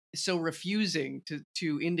so refusing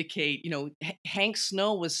to indicate. Hank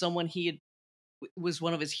Snow was someone he had was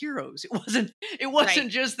one of his heroes. It right.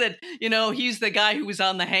 wasn't just that he's the guy who was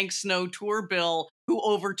on the Hank Snow tour bill who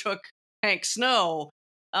overtook Hank Snow,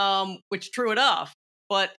 which true enough.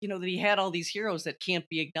 But that he had all these heroes that can't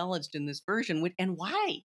be acknowledged in this version. And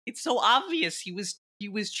why? It's so obvious he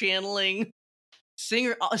was channeling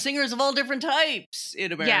singers of all different types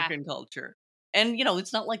in Yeah. American culture. And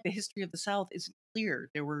it's not like the history of the South isn't clear.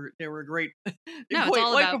 There were great, No, it's great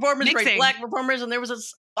all white about performers, great mixing. black performers, and there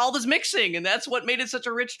was all this mixing, and that's what made it such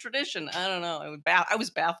a rich tradition. I don't know. I was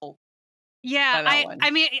baffled Yeah, by that one.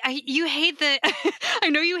 I mean, you hate the I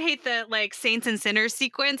know you hate the like saints and sinners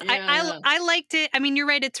sequence. Yeah. I liked it. I mean, you're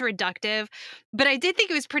right, it's reductive, but I did think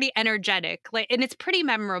it was pretty energetic. Like, and it's pretty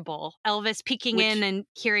memorable. Elvis peeking in Which and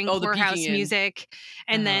hearing the peeking poorhouse in, music,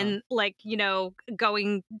 and uh then like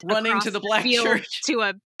going running across to the the black field church. to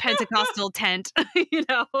a Pentecostal tent. You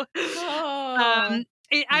know, Oh.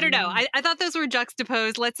 I don't know. Mm. I thought those were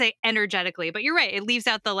juxtaposed, let's say energetically, but you're right. It leaves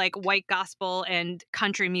out the like white gospel and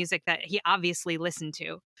country music that he obviously listened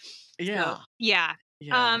to. So Yeah. yeah.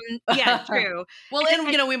 Yeah. Yeah, true. Well,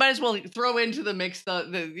 And and we might as well throw into the mix the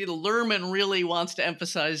Lerman really wants to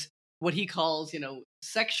emphasize what he calls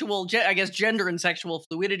sexual, I guess, gender and sexual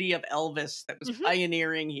fluidity of Elvis that was mhm,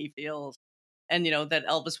 pioneering, he feels. And that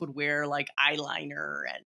Elvis would wear like eyeliner,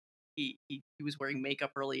 and he was wearing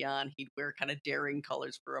makeup early on. He'd wear kind of daring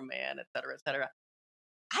colors for a man, et cetera, et cetera.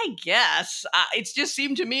 I guess it's just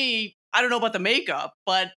seemed to me, I don't know about the makeup,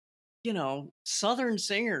 but Southern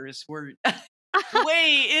singers were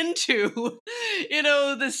way into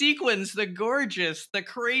the sequins, the gorgeous, the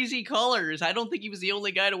crazy colors. I don't think he was the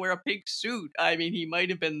only guy to wear a pink suit. I mean, he might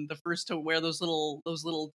have been the first to wear those little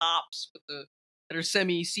tops that are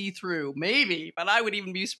semi see-through, maybe, but I would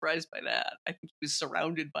even be surprised by that. I think he was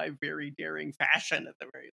surrounded by very daring fashion at the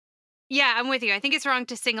very least. yeah, I'm with you. I think it's wrong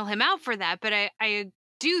to single him out for that, but I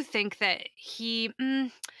do think that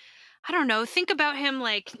I don't know, think about him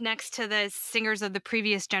like next to the singers of the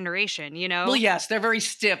previous generation, you Well, know? yes, they're very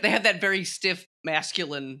stiff. They have that very stiff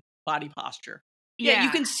masculine body posture. Yeah, you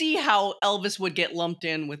Yeah. can see how Elvis would get lumped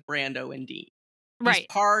in with Brando and Dean. He's Right.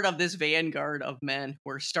 part of this vanguard of men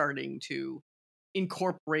who are starting to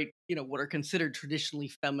incorporate, what are considered traditionally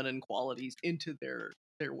feminine qualities into their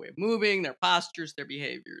way of moving, their postures, their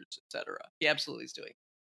behaviors, etc. He absolutely is doing.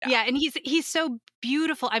 Yeah. Yeah, and he's so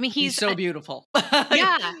beautiful. I mean, He's so beautiful.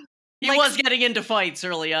 yeah, He like was getting into fights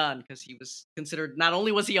early on because he was considered, not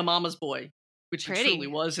only was he a mama's boy, which he truly pretty.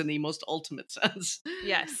 was in the most ultimate sense.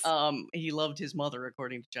 Yes. He loved his mother,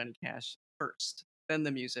 according to Johnny Cash, first, then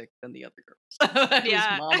the music, then the other girls. It was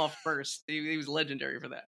Yeah. mama first. He was legendary for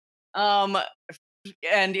that. Um,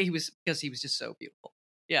 and because he was just so beautiful.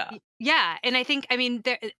 Yeah. Yeah, and I mean,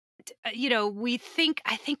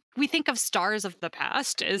 I think we think of stars of the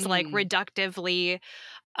past as like Mm, reductively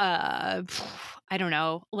uh I don't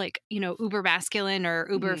know, like, uber masculine or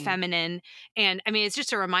uber mm. feminine. And I mean, it's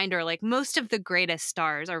just a reminder, like, most of the greatest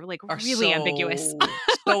stars are like Are really ambiguous.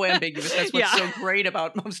 so ambiguous. That's what's Yeah. so great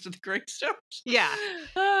about most of the great stars. Yeah.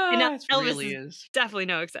 And It Elvis really is is. definitely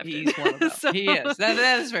no exception. He's one of them. So He is.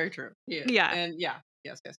 That is very true. He is. yeah. And yeah,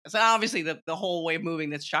 yes, yes, yes. And obviously, the whole way of moving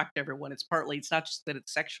that's shocked everyone. It's not just that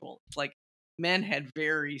it's sexual. It's like men had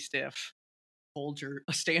very stiff,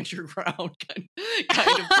 stand your ground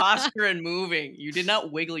kind of posture and moving. You did not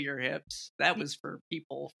wiggle your hips. That was for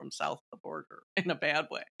people from south of the border in a bad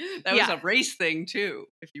way. That was Yeah. a race thing too.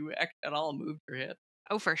 If you at all moved your hips.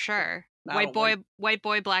 Oh, for sure. Not White a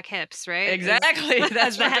boy, black hips, right? Exactly. As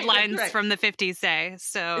That's the right. headlines That's right. from the 50s say.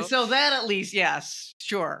 So So that at least, yes,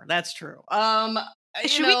 sure, that's true.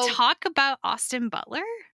 should we talk about Austin Butler?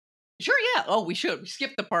 Sure, yeah. Oh, we should. We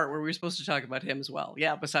skipped the part where we were supposed to talk about him as well.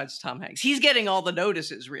 Yeah, besides Tom Hanks, he's getting all the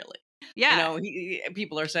notices. Really, Yeah.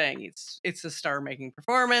 people are saying it's a star-making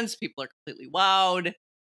performance. People are completely wowed.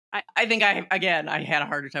 I think I had a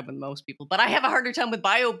harder time with most people, but I have a harder time with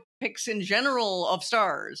biopics in general of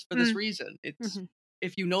stars for this reason. It's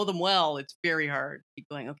if you know them well, it's very hard. Keep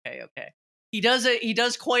going. Okay. He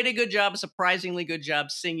does quite a good job, a surprisingly good job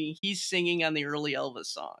singing. He's singing on the early Elvis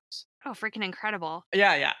songs. Oh, freaking incredible.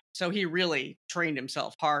 Yeah. So he really trained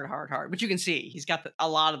himself hard. But you can see he's got a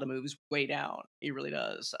lot of the moves way down. He really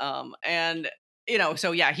does. And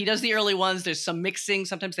so yeah, he does the early ones. There's some mixing.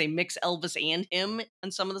 Sometimes they mix Elvis and him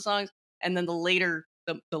on some of the songs, and then the later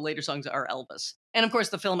songs are Elvis. And of course,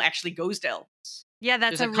 the film actually goes to Elvis. Yeah,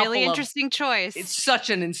 that's There's a really couple of- interesting choice. It's such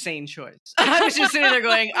an insane choice. I was just sitting there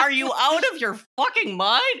going, "Are you out of your fucking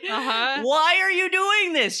mind? Uh-huh. Why are you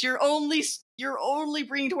doing this? You're only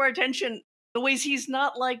bringing to our attention the ways he's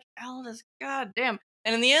not like Elvis. God damn."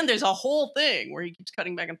 And in the end, there's a whole thing where he keeps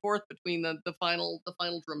cutting back and forth between the final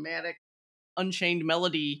dramatic Unchained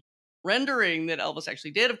Melody rendering that Elvis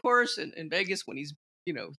actually did, of course, in Vegas when he's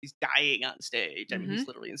he's dying on stage. I mean, he's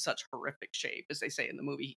literally in such horrific shape, as they say in the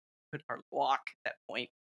movie. He could hardly walk at that point.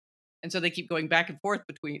 And so they keep going back and forth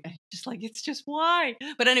between, just like, it's just why.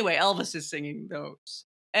 But anyway, Elvis is singing those.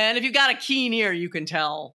 And if you've got a keen ear, you can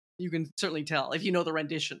tell. You can certainly tell if you know the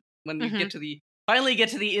rendition. When you finally get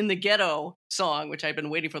to the In the Ghetto song, which I've been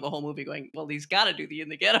waiting for the whole movie going, well, he's got to do the In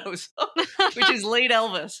the Ghetto song, which is late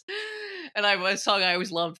Elvis. And a song I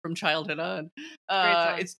always loved from childhood on.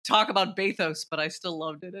 It's talk about bathos, but I still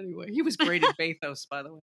loved it anyway. He was great at bathos, by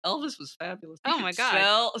the way. Elvis was fabulous. My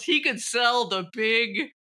God. He could sell the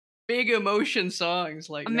big emotion songs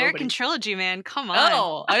like American nobody. Trilogy, man. Come on.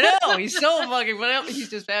 Oh, I know. He's so fucking, he's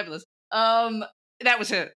just fabulous. That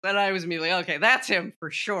was it. Then I was immediately, okay, that's him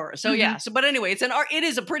for sure. So yeah. So, but anyway, it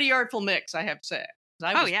is a pretty artful mix, I have to say.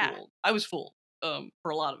 Fooled. I was fooled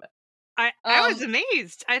for a lot of it. I was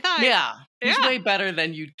amazed. I thought, he's way better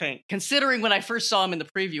than you'd think. Considering when I first saw him in the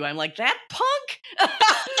preview, I'm like, that punk? he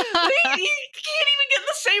can't even get in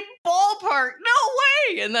the same ballpark.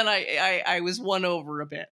 No way. And then I was won over a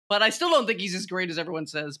bit. But I still don't think he's as great as everyone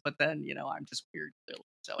says. But then, I'm just weird.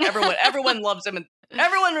 So everyone loves him. And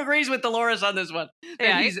everyone agrees with Dolores on this one.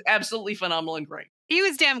 Yeah, he's absolutely phenomenal and great. He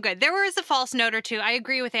was damn good. There was a false note or two. I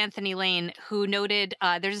agree with Anthony Lane, who noted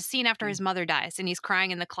there's a scene after his mother dies and he's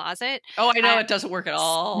crying in the closet. Oh, I know. It doesn't work at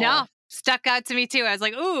all. No. Stuck out to me too. I was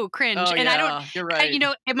like, ooh, cringe. Oh, and yeah, you're right.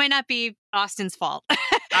 It might not be Austin's fault.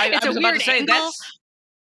 I was about to say angle.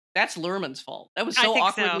 That's Luhrmann's fault. That was so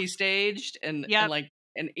awkwardly staged and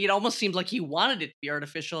it almost seemed like he wanted it to be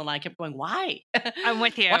artificial, and I kept going, why? I'm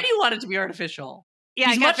with you. Why do you want it to be artificial? Yeah,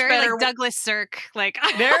 he's much very better. Like Douglas Sirk. Like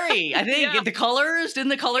very. I think didn't the colors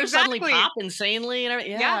suddenly pop insanely and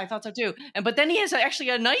everything? Yeah, I thought so too. But then he has actually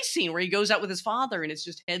a nice scene where he goes out with his father and it's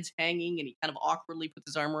just heads hanging and he kind of awkwardly puts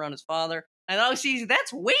his arm around his father. And I see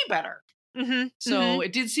that's way better. So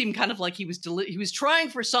it did seem kind of like he was trying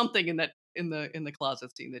for something in the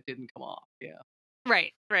closet scene that didn't come off. Yeah.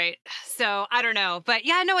 Right. So I don't know, but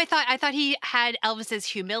yeah, no, I thought he had Elvis's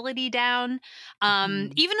humility down,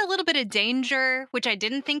 Mhm. even a little bit of danger, which I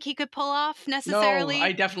didn't think he could pull off No, I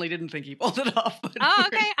necessarily. definitely didn't think he pulled it off, but Oh,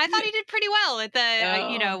 okay. I thought he did pretty well at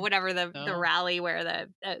the no, whatever the no. rally where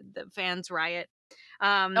the fans riot.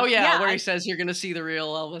 Oh, yeah, Yeah, where he says, "You're gonna see the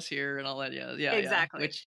real Elvis here," and all that, yeah, exactly.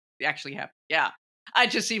 which actually happened, yeah. I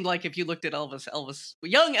just seemed like if you looked at Elvis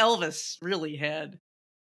young Elvis really had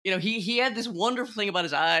he had this wonderful thing about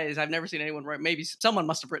his eyes. I've never seen anyone write maybe someone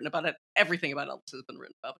must have written about it. Everything about Elvis has been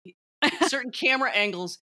written about. Certain camera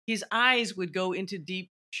angles, his eyes would go into deep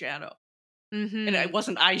shadow. And it Mhm.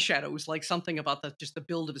 wasn't eyeshadow, it was like something about just the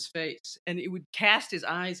build of his face, and it would cast his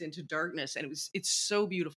eyes into darkness, and it's so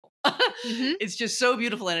beautiful. Mhm. It's just so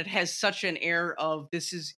beautiful, and it has such an air of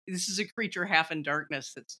this is a creature half in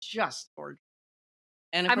darkness that's just gorgeous.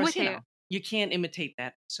 And of I'm course, with you. you can't imitate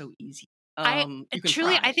that so easy. I You can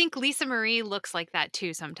truly I try. think Lisa Marie looks like that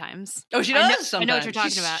too sometimes. Oh, she I know does I know what you're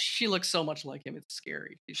sometimes. talking about. She looks so much like him, it's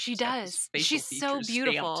scary. She's She just got this does. facial She's so features stamped.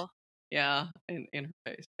 beautiful. Yeah, in her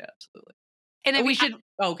face. Yeah, absolutely. And I We mean,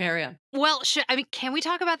 should carry on. I mean, can we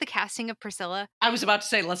talk about the casting of Priscilla? I was about to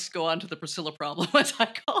say, let's go on to the Priscilla problem, as I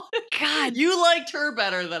call it. God, You liked her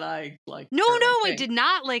better than I liked no, her, no, I I think. did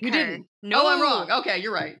not like You her. didn't? Oh, I'm No. wrong. Okay,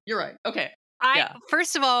 you're right. You're right. Okay. I Yeah.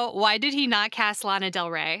 First of all, why did he not cast Lana Del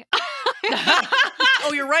Rey?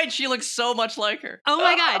 Oh, you're right. She looks so much like her. Oh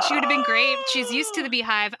my god, she would have been great. She's used to the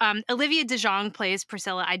Beehive. Olivia DeJonge plays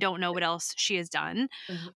Priscilla. I don't know what else she has done.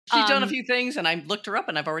 She's done a Um, few things, and I looked her up,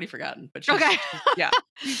 and I've already forgotten. But okay. yeah,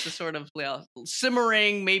 she's the sort of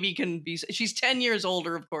simmering. Maybe can be. She's 10 years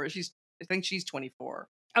older, of course. I think she's 24.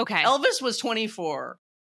 Okay. Elvis was 24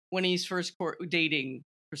 when he's first dating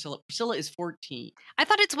Priscilla. Priscilla is 14 I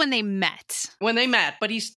thought it's when they met. when they met, but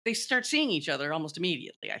they start seeing each other almost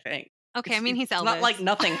immediately. I think Okay, I mean he's it's not Elvis. like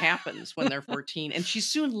nothing happens when they're 14, and she's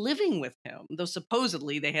soon living with him. Though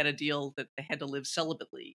supposedly they had a deal that they had to live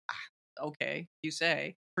celibately. Okay, you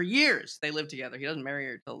say. For years they lived together. He doesn't marry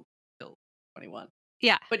her till 21.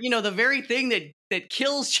 Yeah. But the very thing that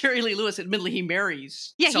kills Jerry Lee Lewis, admittedly, he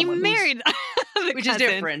marries Yeah, he someone married the which is cousin.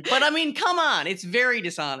 different. But I mean, come on, it's very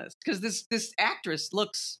dishonest because this actress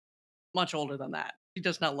looks much older than that. She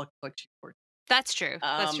does not look like she's 14. That's true.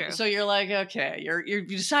 That's true. So you're like, okay, you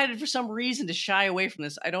decided for some reason to shy away from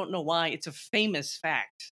this. I don't know why. It's a famous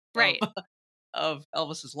fact of Right. of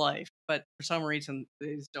Elvis's life, but for some reason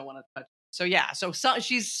they just don't want to touch it. So yeah,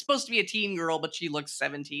 she's supposed to be a teen girl, but she looks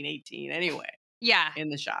 17, 18 anyway Yeah. in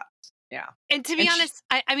the shots. Yeah. And to be And honest,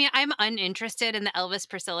 I mean, I'm uninterested in the Elvis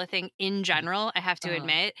Priscilla thing in general. I have to uh,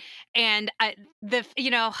 admit, and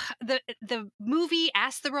the movie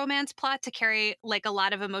asked the romance plot to carry like a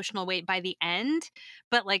lot of emotional weight by the end,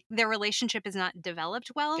 but like their relationship is not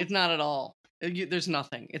developed well. it's not at all. There's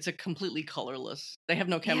nothing. It's a completely colorless. They have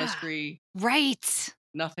no Yeah. chemistry. Right.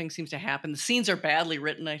 Nothing seems to happen. The scenes are badly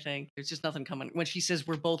written, I think. There's just nothing coming. When she says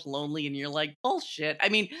we're both lonely and you're like, bullshit. I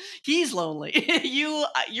mean, he's lonely.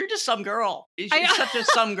 You're just some girl. I She's such a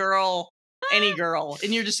some girl, any girl.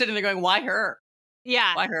 And you're just sitting there going, why her?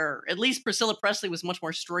 Yeah. Why her? At least Priscilla Presley was much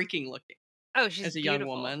more striking looking Oh, she's as a young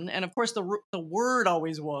beautiful. woman. And of course, the word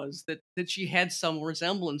always was that she had some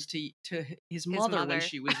resemblance to his His mother when mother.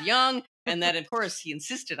 she was young. And that, of course, he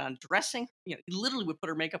insisted on dressing. He literally would put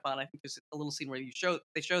her makeup on. I think there's a little scene where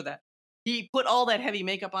they show that he put all that heavy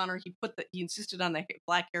makeup on her. He insisted on the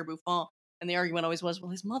black hair bouffant. And the argument always was,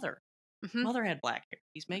 well, his Mhm. mother had black hair.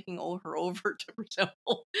 He's making her over to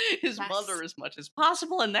resemble his Yes. mother as much as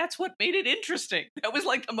possible, and that's what made it interesting. That was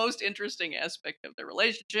like the most interesting aspect of the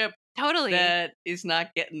relationship Totally. that is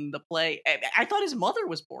not getting the play. I thought his mother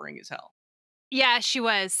was boring as hell. Yeah, she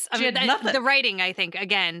was. I She mean, had nothing. the writing, I think,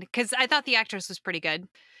 again, because I thought the actress was pretty good.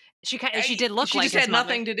 She did look She like just his had mother.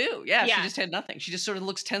 nothing to do. Yeah, she Yeah. just had nothing. She just sort of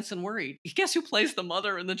looks tense and worried. Guess who plays the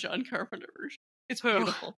mother in the John Carpenter version? It's Who?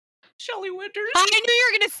 beautiful. Shelley Winters. I knew you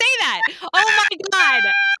were gonna say that. Oh my god.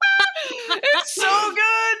 It's so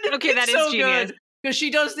good. Okay, that It's is so genius. good because she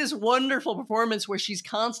does this wonderful performance where she's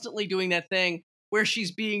constantly doing that thing where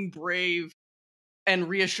she's being brave and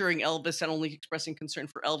reassuring Elvis and only expressing concern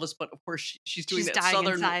for Elvis, but of course she's doing She's that dying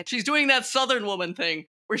inside. she's doing that southern woman thing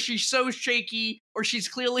where she's so shaky or she's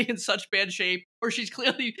clearly in such bad shape or she's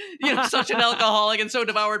clearly such an alcoholic and so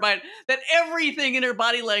devoured by it that everything in her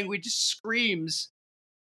body language screams,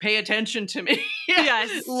 pay attention to me.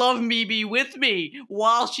 Yes. Love me, be with me,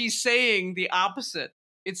 while she's saying the opposite.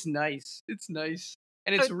 It's nice. It's nice.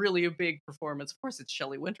 And it's really a big performance. Of course, it's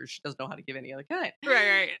Shelley Winters. She doesn't know how to give any other kind.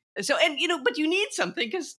 Right. So, and but you need something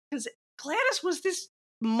because Gladys was this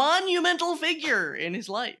monumental figure in his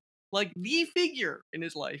life, like the figure in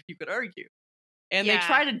his life, you could argue. And they Yeah.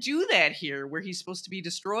 try to do that here, where he's supposed to be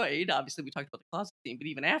destroyed. Obviously, we talked about the closet scene, but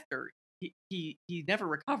even after, he never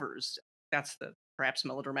recovers. That's the perhaps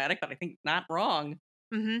melodramatic, but I think not wrong,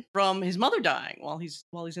 Mm-hmm. from his mother dying while he's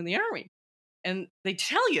in the army. And they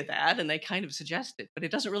tell you that, and they kind of suggest it, but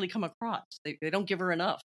it doesn't really come across. They don't give her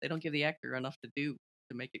enough. They don't give the actor enough to do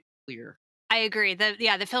to make it clear. I agree.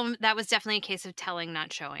 The film, that was definitely a case of telling,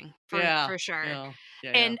 not showing, for sure. Yeah.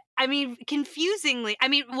 And I mean, confusingly, I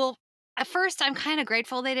mean, well, at first I'm kind of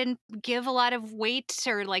grateful they didn't give a lot of weight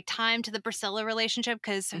or like time to the Priscilla relationship,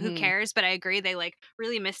 because who Mhm. cares? But I agree, they like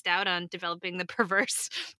really missed out on developing the perverse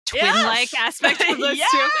twin-like Yes! aspect of those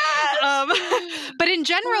two. Yes! But in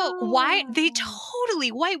general, why they Oh. totally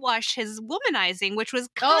whitewashed his womanizing, which was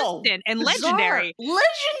Oh, constant and bizarre. legendary.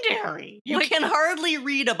 Legendary. You Like- can hardly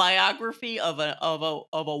read a biography of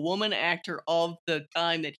a woman actor of the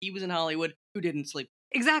time that he was in Hollywood who didn't sleep.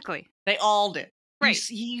 Exactly. They all did. Right.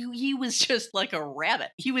 He was just like a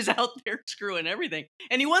rabbit. He was out there screwing everything.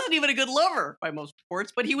 And he wasn't even a good lover by most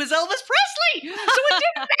reports, but he was Elvis Presley. So it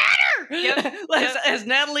didn't matter. Yep. As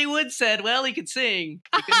Natalie Wood said, well, he could sing.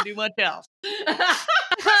 He couldn't do much else.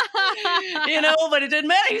 But it didn't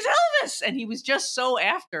matter. He's Elvis. And he was just so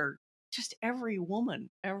after just every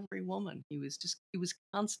woman. He was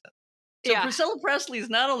constant. So Yeah. Priscilla Presley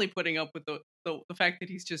is not only putting up with the fact that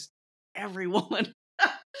he's just every woman.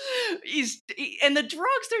 And the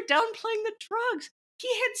drugs, they're downplaying the drugs. He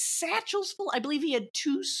had satchels full. I believe he had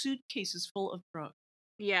 2 suitcases full of drugs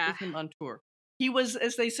Yeah. with him on tour. He was,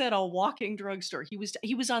 as they said, a walking drugstore.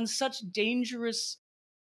 He was on such dangerous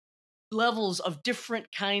levels of different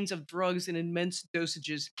kinds of drugs in immense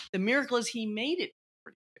dosages. The miracle is he made it.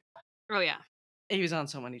 Oh yeah. He was on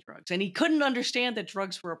so many drugs, and he couldn't understand that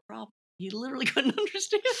drugs were a problem. He literally couldn't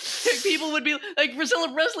understand. People would be like,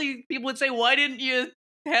 Priscilla Presley, people would say, why didn't you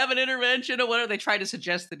have an intervention or whatever? They try to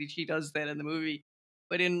suggest that she does that in the movie.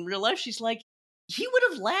 But in real life, she's like, he would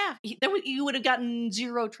have laughed. He would have gotten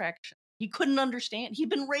zero traction. He couldn't understand.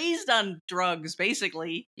 He'd been raised on drugs,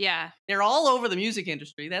 basically. Yeah. They're all over the music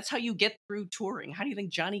industry. That's how you get through touring. How do you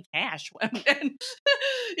think Johnny Cash went? And,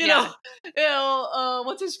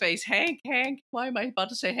 what's his face? Hank. Why am I about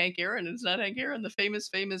to say Hank Aaron? It's not Hank Aaron. The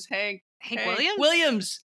famous Hank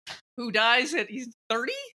Williams, who dies at he's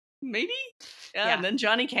 30, maybe. Yeah. And then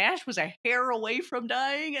Johnny Cash was a hair away from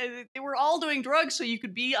dying. And they were all doing drugs, so you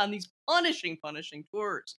could be on these punishing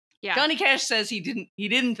tours. Yeah. Johnny Cash says he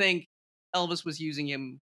didn't think Elvis was using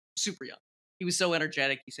him super young. He was so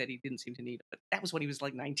energetic, he said he didn't seem to need it. But that was when he was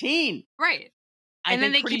like 19. Right. I and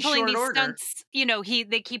then think they keep pulling these stunts.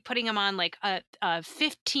 They keep putting him on like a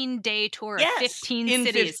 15-day tour of 15 in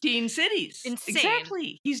cities. 15 cities. Insane.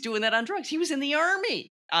 Exactly. He's doing that on drugs. He was in the army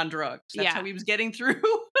on drugs. That's how he was getting through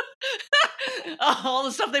all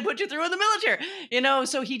the stuff they put you through in the military.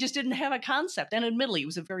 So he just didn't have a concept. And admittedly, it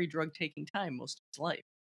was a very drug-taking time most of his life.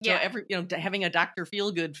 So having a Dr.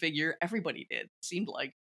 Feelgood figure, everybody did. It seemed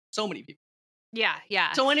like so many people.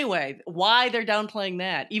 Yeah. So anyway, why they're downplaying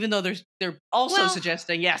that, even though they're also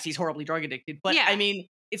suggesting, yes, he's horribly drug addicted. But I mean,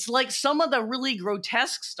 it's like some of the really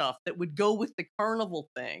grotesque stuff that would go with the carnival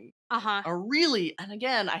thing are really, and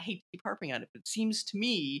again, I hate to keep harping on it, but it seems to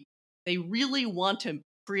me they really want to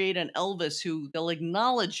create an Elvis who they'll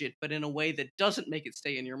acknowledge it, but in a way that doesn't make it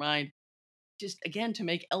stay in your mind. Just again, to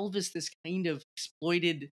make Elvis this kind of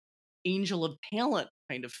exploited angel of talent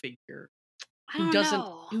kind of figure.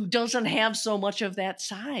 Who doesn't have so much of that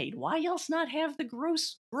side? Why else not have the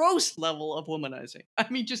gross level of womanizing? I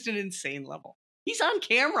mean, just an insane level. He's on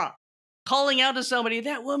camera calling out to somebody,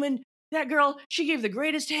 that woman, that girl, she gave the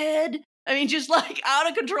greatest head. I mean, just like out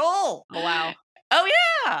of control. Oh, wow. Oh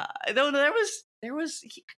yeah. Though there was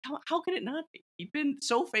how could it not be? He'd been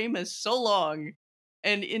so famous so long,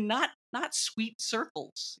 and in not sweet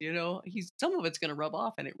circles, some of it's going to rub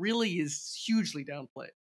off, and it really is hugely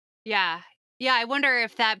downplayed. Yeah. Yeah, I wonder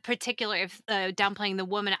if downplaying the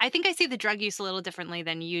woman, I think I see the drug use a little differently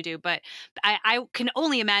than you do, but I can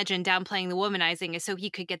only imagine downplaying the womanizing is so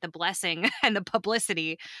he could get the blessing and the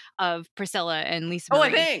publicity of Priscilla and Lisa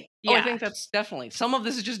Marie. I think that's definitely, some of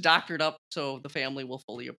this is just doctored up so the family will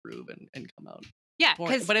fully approve and come out. Yeah,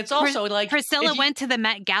 but it's also like Priscilla went to the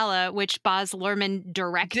Met Gala, which Baz Luhrmann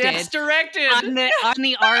directed. Yes, directed on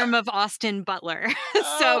the arm of Austin Butler.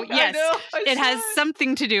 So yes, it has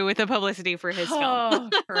something to do with the publicity for his film. Oh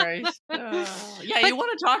Christ! You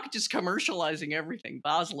want to talk just commercializing everything?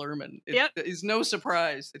 Baz Luhrmann. It is no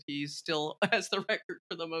surprise that he still has the record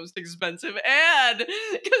for the most expensive ad,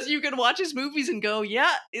 because you can watch his movies and go,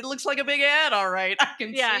 yeah, it looks like a big ad. All right, I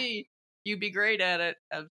can see you'd be great at it.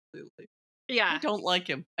 Absolutely. Yeah. I don't like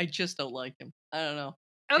him. I just don't like him. I don't know.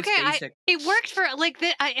 Okay, it worked for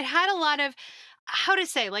it had a lot of. how to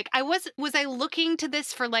say, like, was I looking to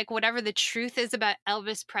this for like whatever the truth is about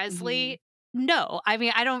Elvis Mhm. Presley? No. I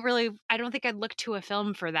mean, I don't think I'd look to a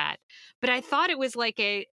film for that. But I thought it was like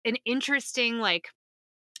an interesting like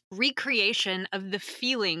recreation of the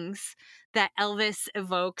feelings that Elvis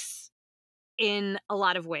evokes in a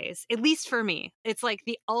lot of ways. At least for me. It's like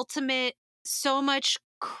the ultimate, so much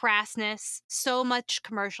crassness, so much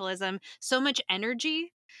commercialism, so much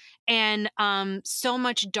energy, and so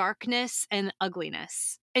much darkness and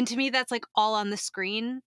ugliness. And to me that's like all on the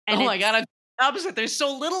screen, and Oh my god, it's I'm opposite. There's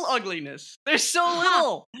so little ugliness. There's so huh,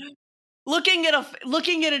 little. Looking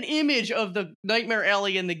at an image of the Nightmare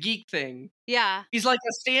Alley and the Geek thing yeah. is like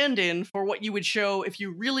a stand-in for what you would show if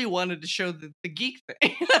you really wanted to show the Geek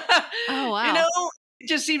thing. Oh You wow. know? It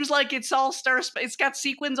just seems like it's all it's got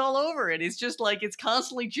sequins all over it. It's just like it's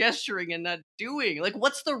constantly gesturing and not doing. Like,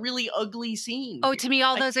 what's the really ugly scene Oh, here? to me,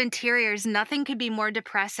 all Like, those interiors, nothing could be more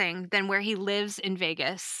depressing than where he lives in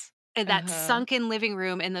Vegas. That uh-huh. sunken living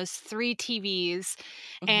room and those 3 TVs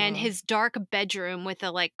and Uh-huh. his dark bedroom with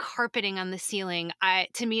the, like, carpeting on the ceiling. I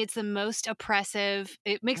To me, it's the most oppressive.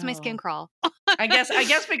 It makes my skin Oh. crawl. I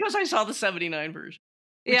guess because I saw the 79 version,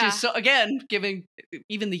 which is Yeah. so again, giving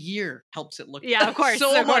even the year helps it look Yeah, of course,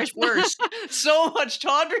 so of much course. worse, so much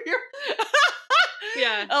tawdrier.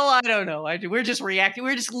 Yeah. Oh, I don't know. We're just reacting.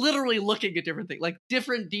 We're just literally looking at different things. Like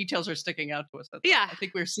different details are sticking out to us. That's all. Yeah, I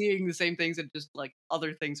think we're seeing the same things, and just like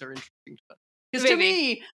other things are interesting to us. Because to maybe.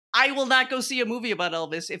 me, I will not go see a movie about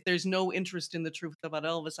Elvis if there's no interest in the truth about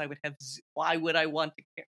Elvis. I would have. Why would I want to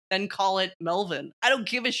care? Then call it Melvin. I don't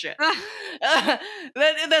give a shit.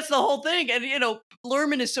 That's the whole thing. And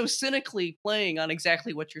Lerman is so cynically playing on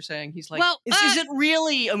exactly what you're saying. He's like, Well, this isn't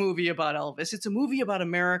really a movie about Elvis. It's a movie about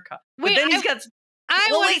America. But wait, then he's got I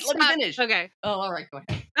well, wanna wait, let me stop. finish. Okay. Oh, all right, go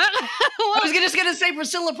ahead. I Well, was just gonna say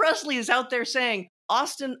Priscilla Presley is out there saying,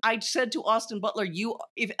 Austin, I said to Austin Butler,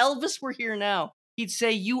 if Elvis were here now, he'd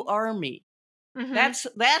say, "You are me." mhm.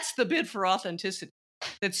 That's the bid for authenticity.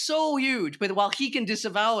 That's so huge. But while he can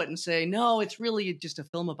disavow it and say, no, it's really just a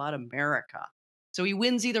film about America. So he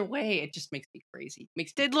wins either way. It just makes me crazy.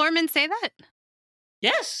 Makes me Did Lorman say that?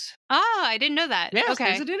 Yes. Oh, I didn't know that. Yes, there's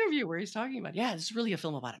Okay. an interview where he's talking about, yeah, this is really a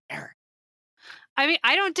film about America. I mean,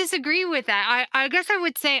 I don't disagree with that. I guess I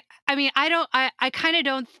would say, I mean, I kind of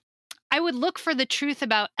don't, I would look for the truth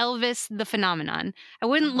about Elvis, the phenomenon. I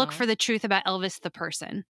wouldn't look Uh-huh. for the truth about Elvis, the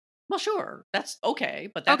person. Well, sure. That's okay,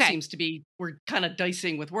 but that Okay. seems to be we're kind of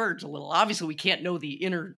dicing with words a little. Obviously, we can't know the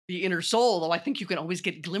inner soul, though I think you can always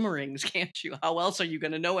get glimmerings, can't you? How else are you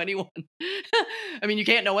going to know anyone? I mean, you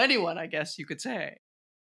can't know anyone, I guess you could say.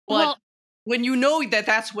 But Well, when you know that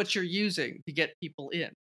that's what you're using to get people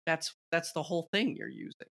in, that's the whole thing you're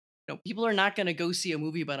using. People are not going to go see a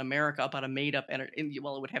movie about America about a made up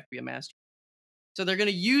well, it would have to be a master. So they're going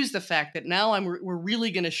to use the fact that now we're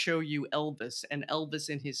really going to show you Elvis and Elvis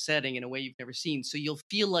in his setting in a way you've never seen. So you'll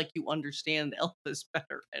feel like you understand Elvis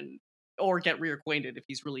better or get reacquainted if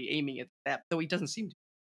he's really aiming at that, though he doesn't seem to.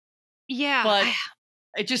 yeah. But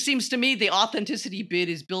it just seems to me the authenticity bit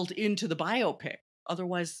is built into the biopic.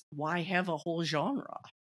 Otherwise, why have a whole genre?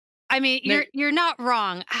 I mean, Now, you're not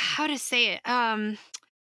wrong. How to say it?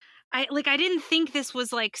 I didn't think this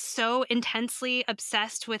was like so intensely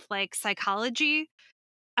obsessed with like psychology.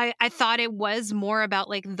 I thought it was more about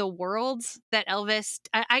like the worlds that Elvis.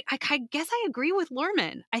 I guess I agree with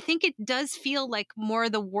Lorman. I think it does feel like more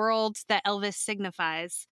the worlds that Elvis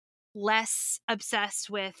signifies, less obsessed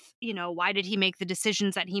with, why did he make the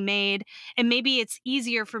decisions that he made. And maybe it's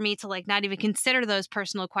easier for me to like not even consider those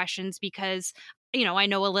personal questions because I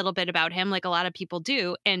know a little bit about him, like a lot of people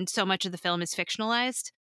do, and so much of the film is fictionalized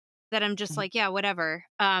that I'm just mhm. like, yeah, whatever.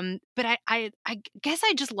 But I guess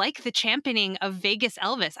I just like the championing of Vegas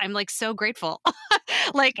Elvis. I'm like so grateful.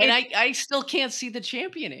 Like And it, I still can't see the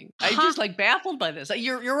championing. I'm huh? just like baffled by this.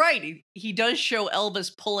 You're right. He does show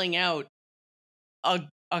Elvis pulling out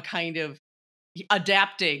a kind of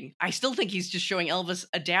adapting. I still think he's just showing Elvis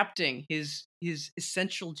adapting his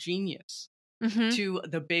essential genius Mm-hmm. to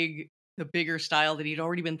the bigger style that he'd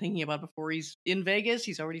already been thinking about before he's in Vegas.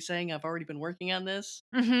 He's already saying, I've already been working on this.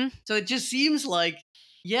 Mm-hmm. So it just seems like,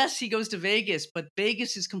 yes, he goes to Vegas, but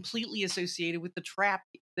Vegas is completely associated with the trap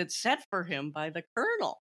that's set for him by the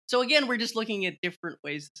Colonel. So again, we're just looking at different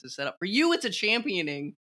ways this is set up. For you, it's a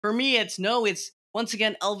championing. For me, it's no, it's once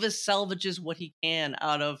again, Elvis salvages what he can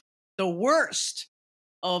out of the worst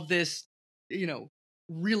of this, you know,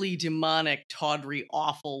 really demonic, tawdry,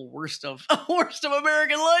 awful worst of worst of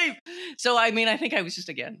American life. So I mean, I think I was just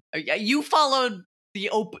again, you followed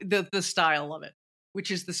the style of it,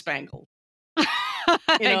 which is the Spangled,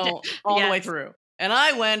 I did. all the way Yes. through. And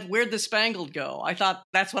I went, where'd the Spangled go? I thought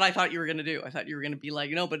that's what I thought you were going to do. I thought you were going to be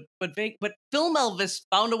like, but Film Elvis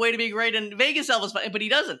found a way to be great, and Vegas Elvis, but he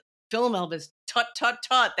doesn't. Film Elvis, tut tut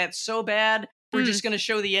tut. That's so bad. We're just going to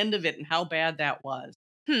show the end of it and how bad that was.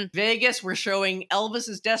 Vegas, we're showing Elvis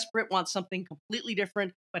is desperate, wants something completely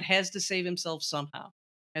different, but has to save himself somehow.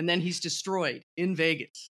 And then he's destroyed in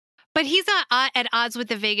Vegas. But he's not at odds with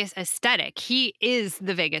the Vegas aesthetic. He is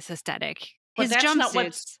the Vegas aesthetic. His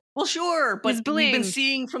jumpsuits. Well, sure, but his we've been bling.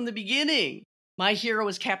 seeing from the beginning. My hero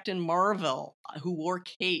is Captain Marvel, who wore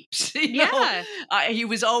capes. Yeah. He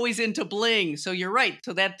was always into bling. So you're right.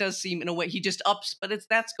 So that does seem, in a way, he just ups, but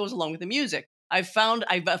that goes along with the music. I've found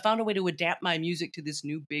a way to adapt my music to this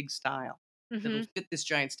new big style that'll fit this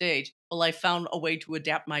giant stage. Well, I found a way to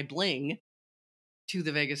adapt my bling to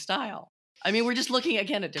the Vegas style. I mean, we're just looking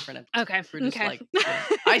again at different episodes. Okay. We're just like,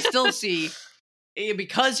 I still see,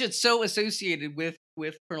 because it's so associated with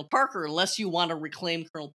Colonel Parker, unless you want to reclaim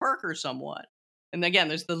Colonel Parker somewhat. And again,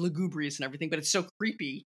 there's the lugubrious and everything, but it's so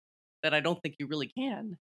creepy that I don't think you really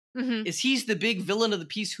can. Is he's the big villain of the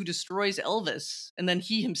piece who destroys Elvis, and then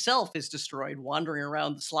he himself is destroyed, wandering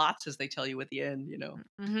around the slots, as they tell you at the end,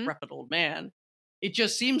 decrepit old man. It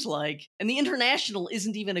just seems like, and the International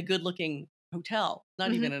isn't even a good-looking hotel. It's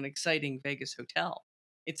not even an exciting Vegas hotel.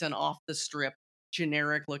 It's an off-the-strip,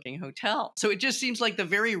 generic-looking hotel. So it just seems like the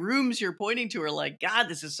very rooms you're pointing to are like, God,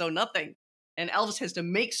 this is so nothing. And Elvis has to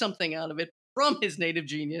make something out of it from his native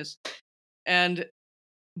genius.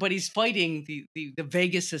 But he's fighting the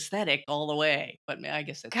Vegas aesthetic all the way. But I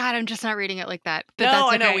guess that's... God, I'm just not reading it like that. But no,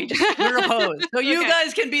 that's okay. I know. We're opposed. So you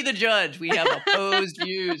guys can be the judge. We have opposed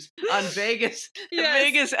views on Vegas. Yes.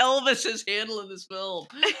 Vegas Elvis is handling this film.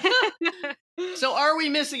 So are we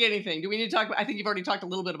missing anything? Do we need to talk about... I think you've already talked a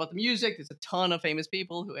little bit about the music. There's a ton of famous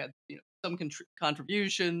people who had some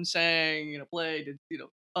contribution, sang, played,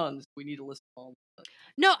 tons. We need to list them all.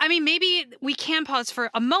 No, I mean, maybe we can pause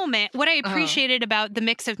for a moment. What I appreciated about the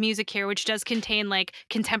mix of music here, which does contain like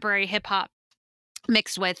contemporary hip hop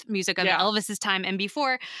mixed with music of Elvis's time and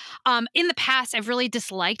before. In the past, I've really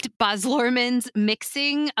disliked Baz Luhrmann's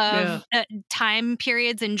mixing of time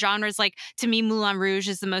periods and genres. Like, to me, Moulin Rouge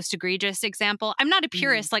is the most egregious example. I'm not a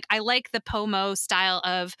purist. Like, I like the Pomo style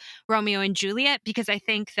of Romeo and Juliet because I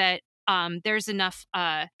think that there's enough...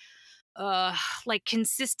 like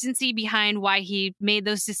consistency behind why he made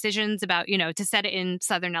those decisions about, to set it in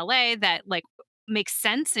Southern LA that like makes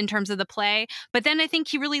sense in terms of the play. But then I think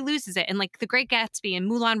he really loses it. And like The Great Gatsby and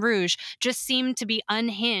Moulin Rouge just seem to be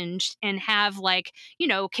unhinged and have like,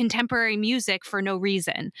 contemporary music for no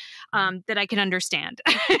reason that I can understand.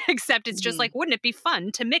 Except it's just like, wouldn't it be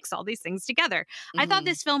fun to mix all these things together? I thought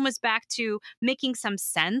this film was back to making some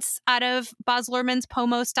sense out of Baz Luhrmann's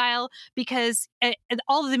Pomo style because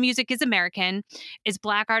all of the music is American, is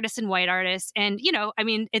Black artists and white artists. And,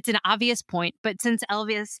 it's an obvious point, but since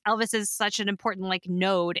Elvis is such an important like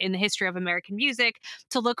node in the history of American music,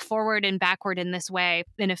 to look forward and backward in this way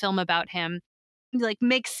in a film about him like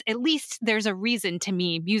makes, at least there's a reason to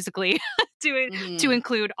me musically to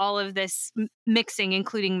include all of this mixing,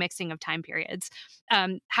 including mixing of time periods.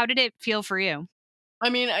 How did it feel for you? I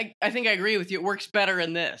mean, I think I agree with you. It works better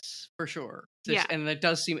in this for sure. And it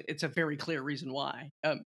does seem it's a very clear reason why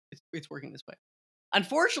it's working this way.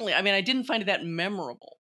 Unfortunately, I mean, I didn't find it that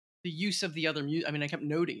memorable. The use of the other music. I mean, I kept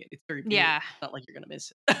noting it. It's very beautiful. It's not like you're going to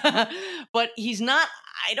miss it. But he's not,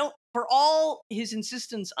 for all his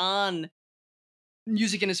insistence on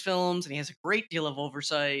music in his films, and he has a great deal of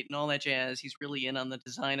oversight and all that jazz, he's really in on the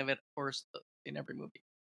design of it, of course, in every movie.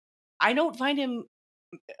 I don't find him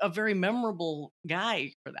a very memorable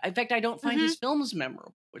guy for that. In fact, I don't find his films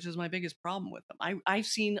memorable, which is my biggest problem with them. I've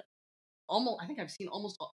seen all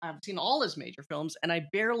his major films, and I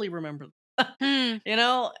barely remember them.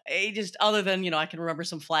 Other than, I can remember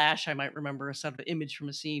some flash, I might remember a sort of image from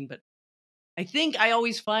a scene, but I think I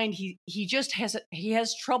always find he just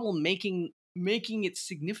has trouble making it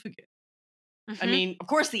significant. I mean, of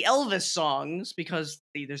course, the Elvis songs, because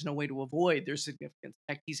there's no way to avoid their significance. In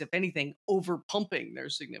fact, he's, if anything, over pumping their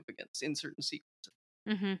significance in certain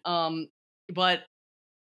sequences. But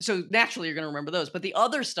so naturally you're going to remember those. But the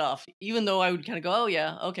other stuff, even though I would kind of go, oh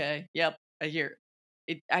yeah, okay, yep, I hear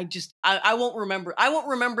it. I won't remember. I won't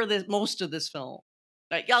remember most of this film.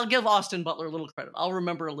 Like, I'll give Austin Butler a little credit. I'll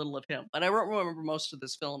remember a little of him, but I won't remember most of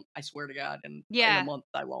this film. I swear to God, and in a month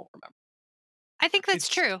I won't remember. I think that's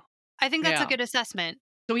true. I think that's a good assessment.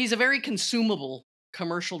 So he's a very consumable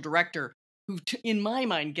commercial director who, in my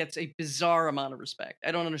mind, gets a bizarre amount of respect.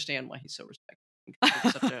 I don't understand why he's so respected.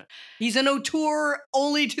 He's an auteur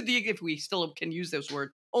only to the, if we still can use this word,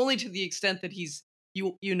 only to the extent that he's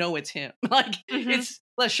you know it's him. Like it's,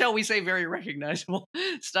 shall we say, very recognizable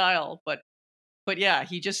style. But yeah,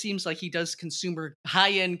 he just seems like he does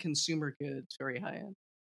high-end consumer goods, very high-end.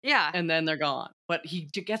 Yeah. And then they're gone. But he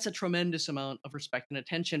gets a tremendous amount of respect and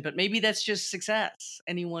attention. But maybe that's just success.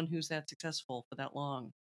 Anyone who's that successful for that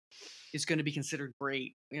long is going to be considered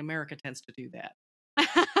great. America tends to do that.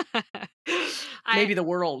 Maybe the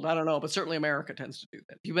world, I don't know, but certainly America tends to do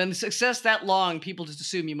that. If you've been in success that long, people just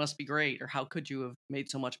assume you must be great, or how could you have made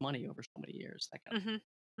so much money over so many years? That kind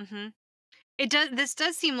of This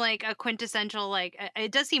does seem like a quintessential, like,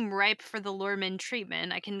 it does seem ripe for the Luhrmann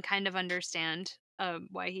treatment. I can kind of understand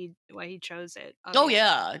why he chose it. Oh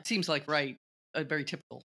yeah, it seems like a very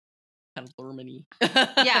typical kind of Luhrmann-y,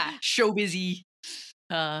 Yeah, showbizy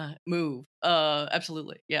move.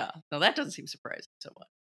 Absolutely, yeah. No, that doesn't seem surprising so much.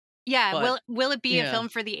 yeah. But Will it be a yeah, film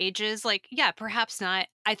for the ages? Like, yeah, perhaps not.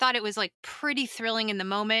 I thought it was like pretty thrilling in the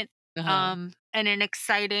moment, uh-huh. and an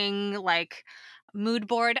exciting like mood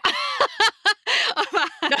board.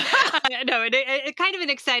 No, it kind of an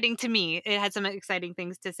exciting to me. It had some exciting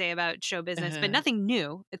things to say about show business, but Uh-huh. nothing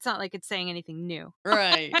new. It's not like it's saying anything new.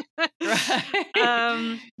 Right,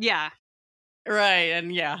 right. Yeah. Right,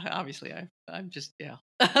 and yeah, obviously I'm just yeah.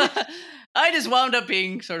 I just wound up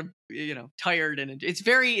being sort of, tired, and it's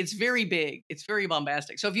very big. It's very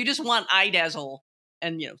bombastic. So if you just want eye dazzle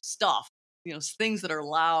and, stuff, things that are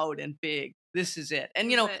loud and big, this is it.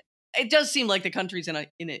 And This is it. it does seem like the country's in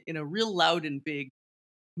a real loud and big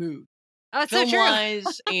mood. Oh, it's so Film true.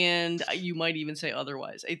 wise, and you might even say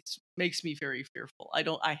otherwise. It makes me very fearful.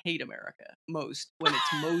 I hate America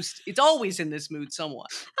it's always in this mood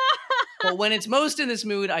somewhat. But when it's most in this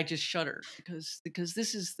mood, I just shudder because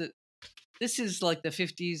this is like the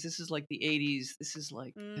 50s, this is like the 80s, this is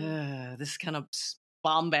like this kind of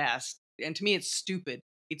bombast. And to me it's stupid.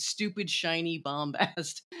 It's stupid, shiny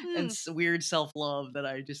bombast and weird self-love that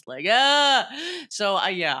I just like So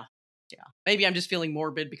yeah. Maybe I'm just feeling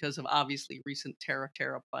morbid because of obviously recent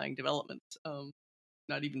terrifying developments.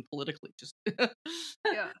 Not even politically, just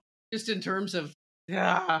Yeah. just in terms of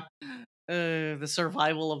the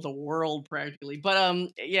survival of the world practically.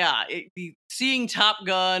 But yeah, seeing Top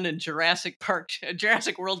Gun and Jurassic Park,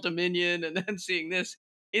 Jurassic World Dominion, and then seeing this,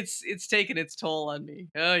 it's taken its toll on me.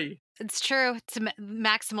 Oy. It's true. It's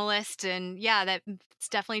maximalist, and yeah, it's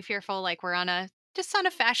definitely fearful. Like we're just on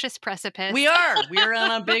a fascist precipice. We are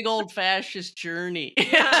on a big old fascist journey.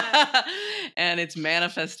 And it's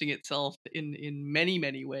manifesting itself in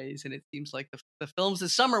many ways, and it seems like the films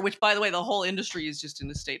this summer, which by the way the whole industry is just in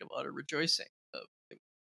a state of utter rejoicing of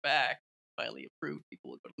back finally approved,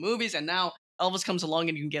 people will go to the movies, and now Elvis comes along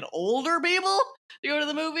and you can get older people to go to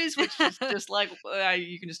the movies, which is just like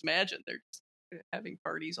you can just imagine they're just having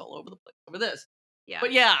parties all over the place over this. Yeah.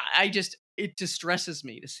 But yeah, it distresses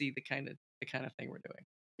me to see the kind of thing we're doing.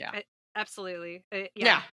 Yeah. Absolutely.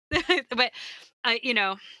 Yeah. But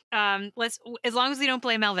let's, as long as we don't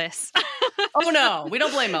blame Elvis. Oh no, we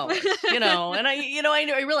don't blame Elvis. And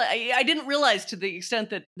I didn't realize to the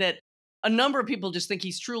extent that a number of people just think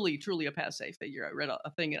he's truly a passé figure. I read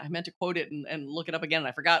a thing and I meant to quote it and look it up again and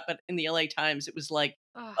I forgot, but in the LA Times it was like,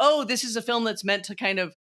 oh, this is a film that's meant to kind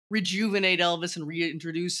of rejuvenate Elvis and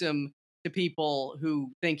reintroduce him to people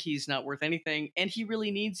who think he's not worth anything, and he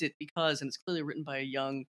really needs it because, and it's clearly written by a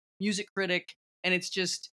young music critic, and it's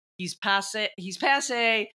just he's passé.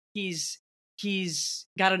 He's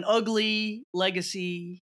got an ugly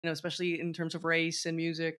legacy, especially in terms of race and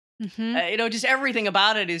music. Just everything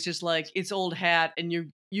about it is just like it's old hat, and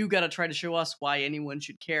you got to try to show us why anyone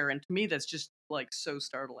should care. And to me, that's just like so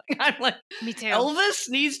startling. I'm like, me too. Elvis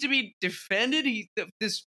needs to be defended.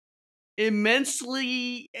 This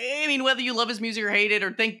immensely, I mean, whether you love his music or hate it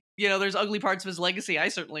or think there's ugly parts of his legacy, I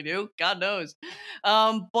certainly do, God knows,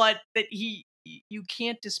 but that you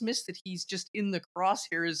can't dismiss that he's just in the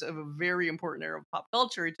crosshairs of a very important era of pop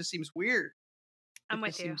culture. It just seems weird. I'm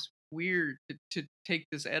with you. Seems weird to take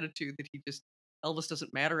this attitude that Elvis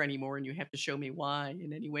doesn't matter anymore, and you have to show me why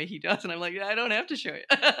in any way he does. And I'm like, I don't have to show you.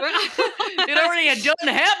 It already had done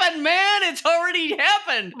happened, man. It's already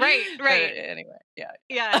happened. Right. Anyway,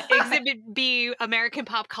 yeah. Exhibit B, American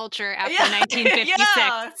pop culture after 1956.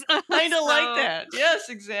 Yeah, kind of like that. Yes,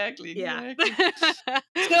 exactly. Yeah.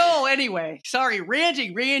 So anyway, sorry,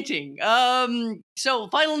 ranting. So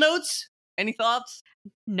final notes. Any thoughts?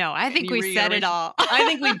 No, I think we said it all. I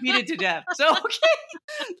think we beat it to death. So,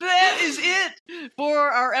 okay, that is it for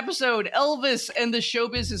our episode, Elvis and the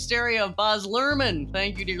Showbiz Hysteria of Baz Luhrmann.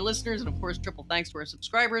 Thank you to your listeners, and of course, triple thanks to our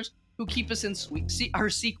subscribers who keep us in our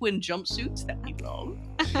sequin jumpsuits that we love.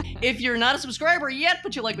 If you're not a subscriber yet,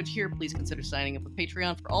 but you like what you hear, please consider signing up with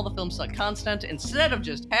Patreon for all the Film Suck content. Instead of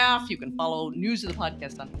just half, you can follow news of the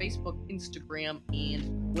podcast on Facebook, Instagram,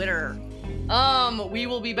 and Twitter. We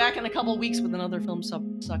will be back in a couple weeks with another Film Suck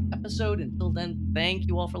episode. Until then, thank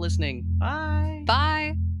you all for listening. Bye.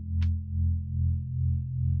 Bye.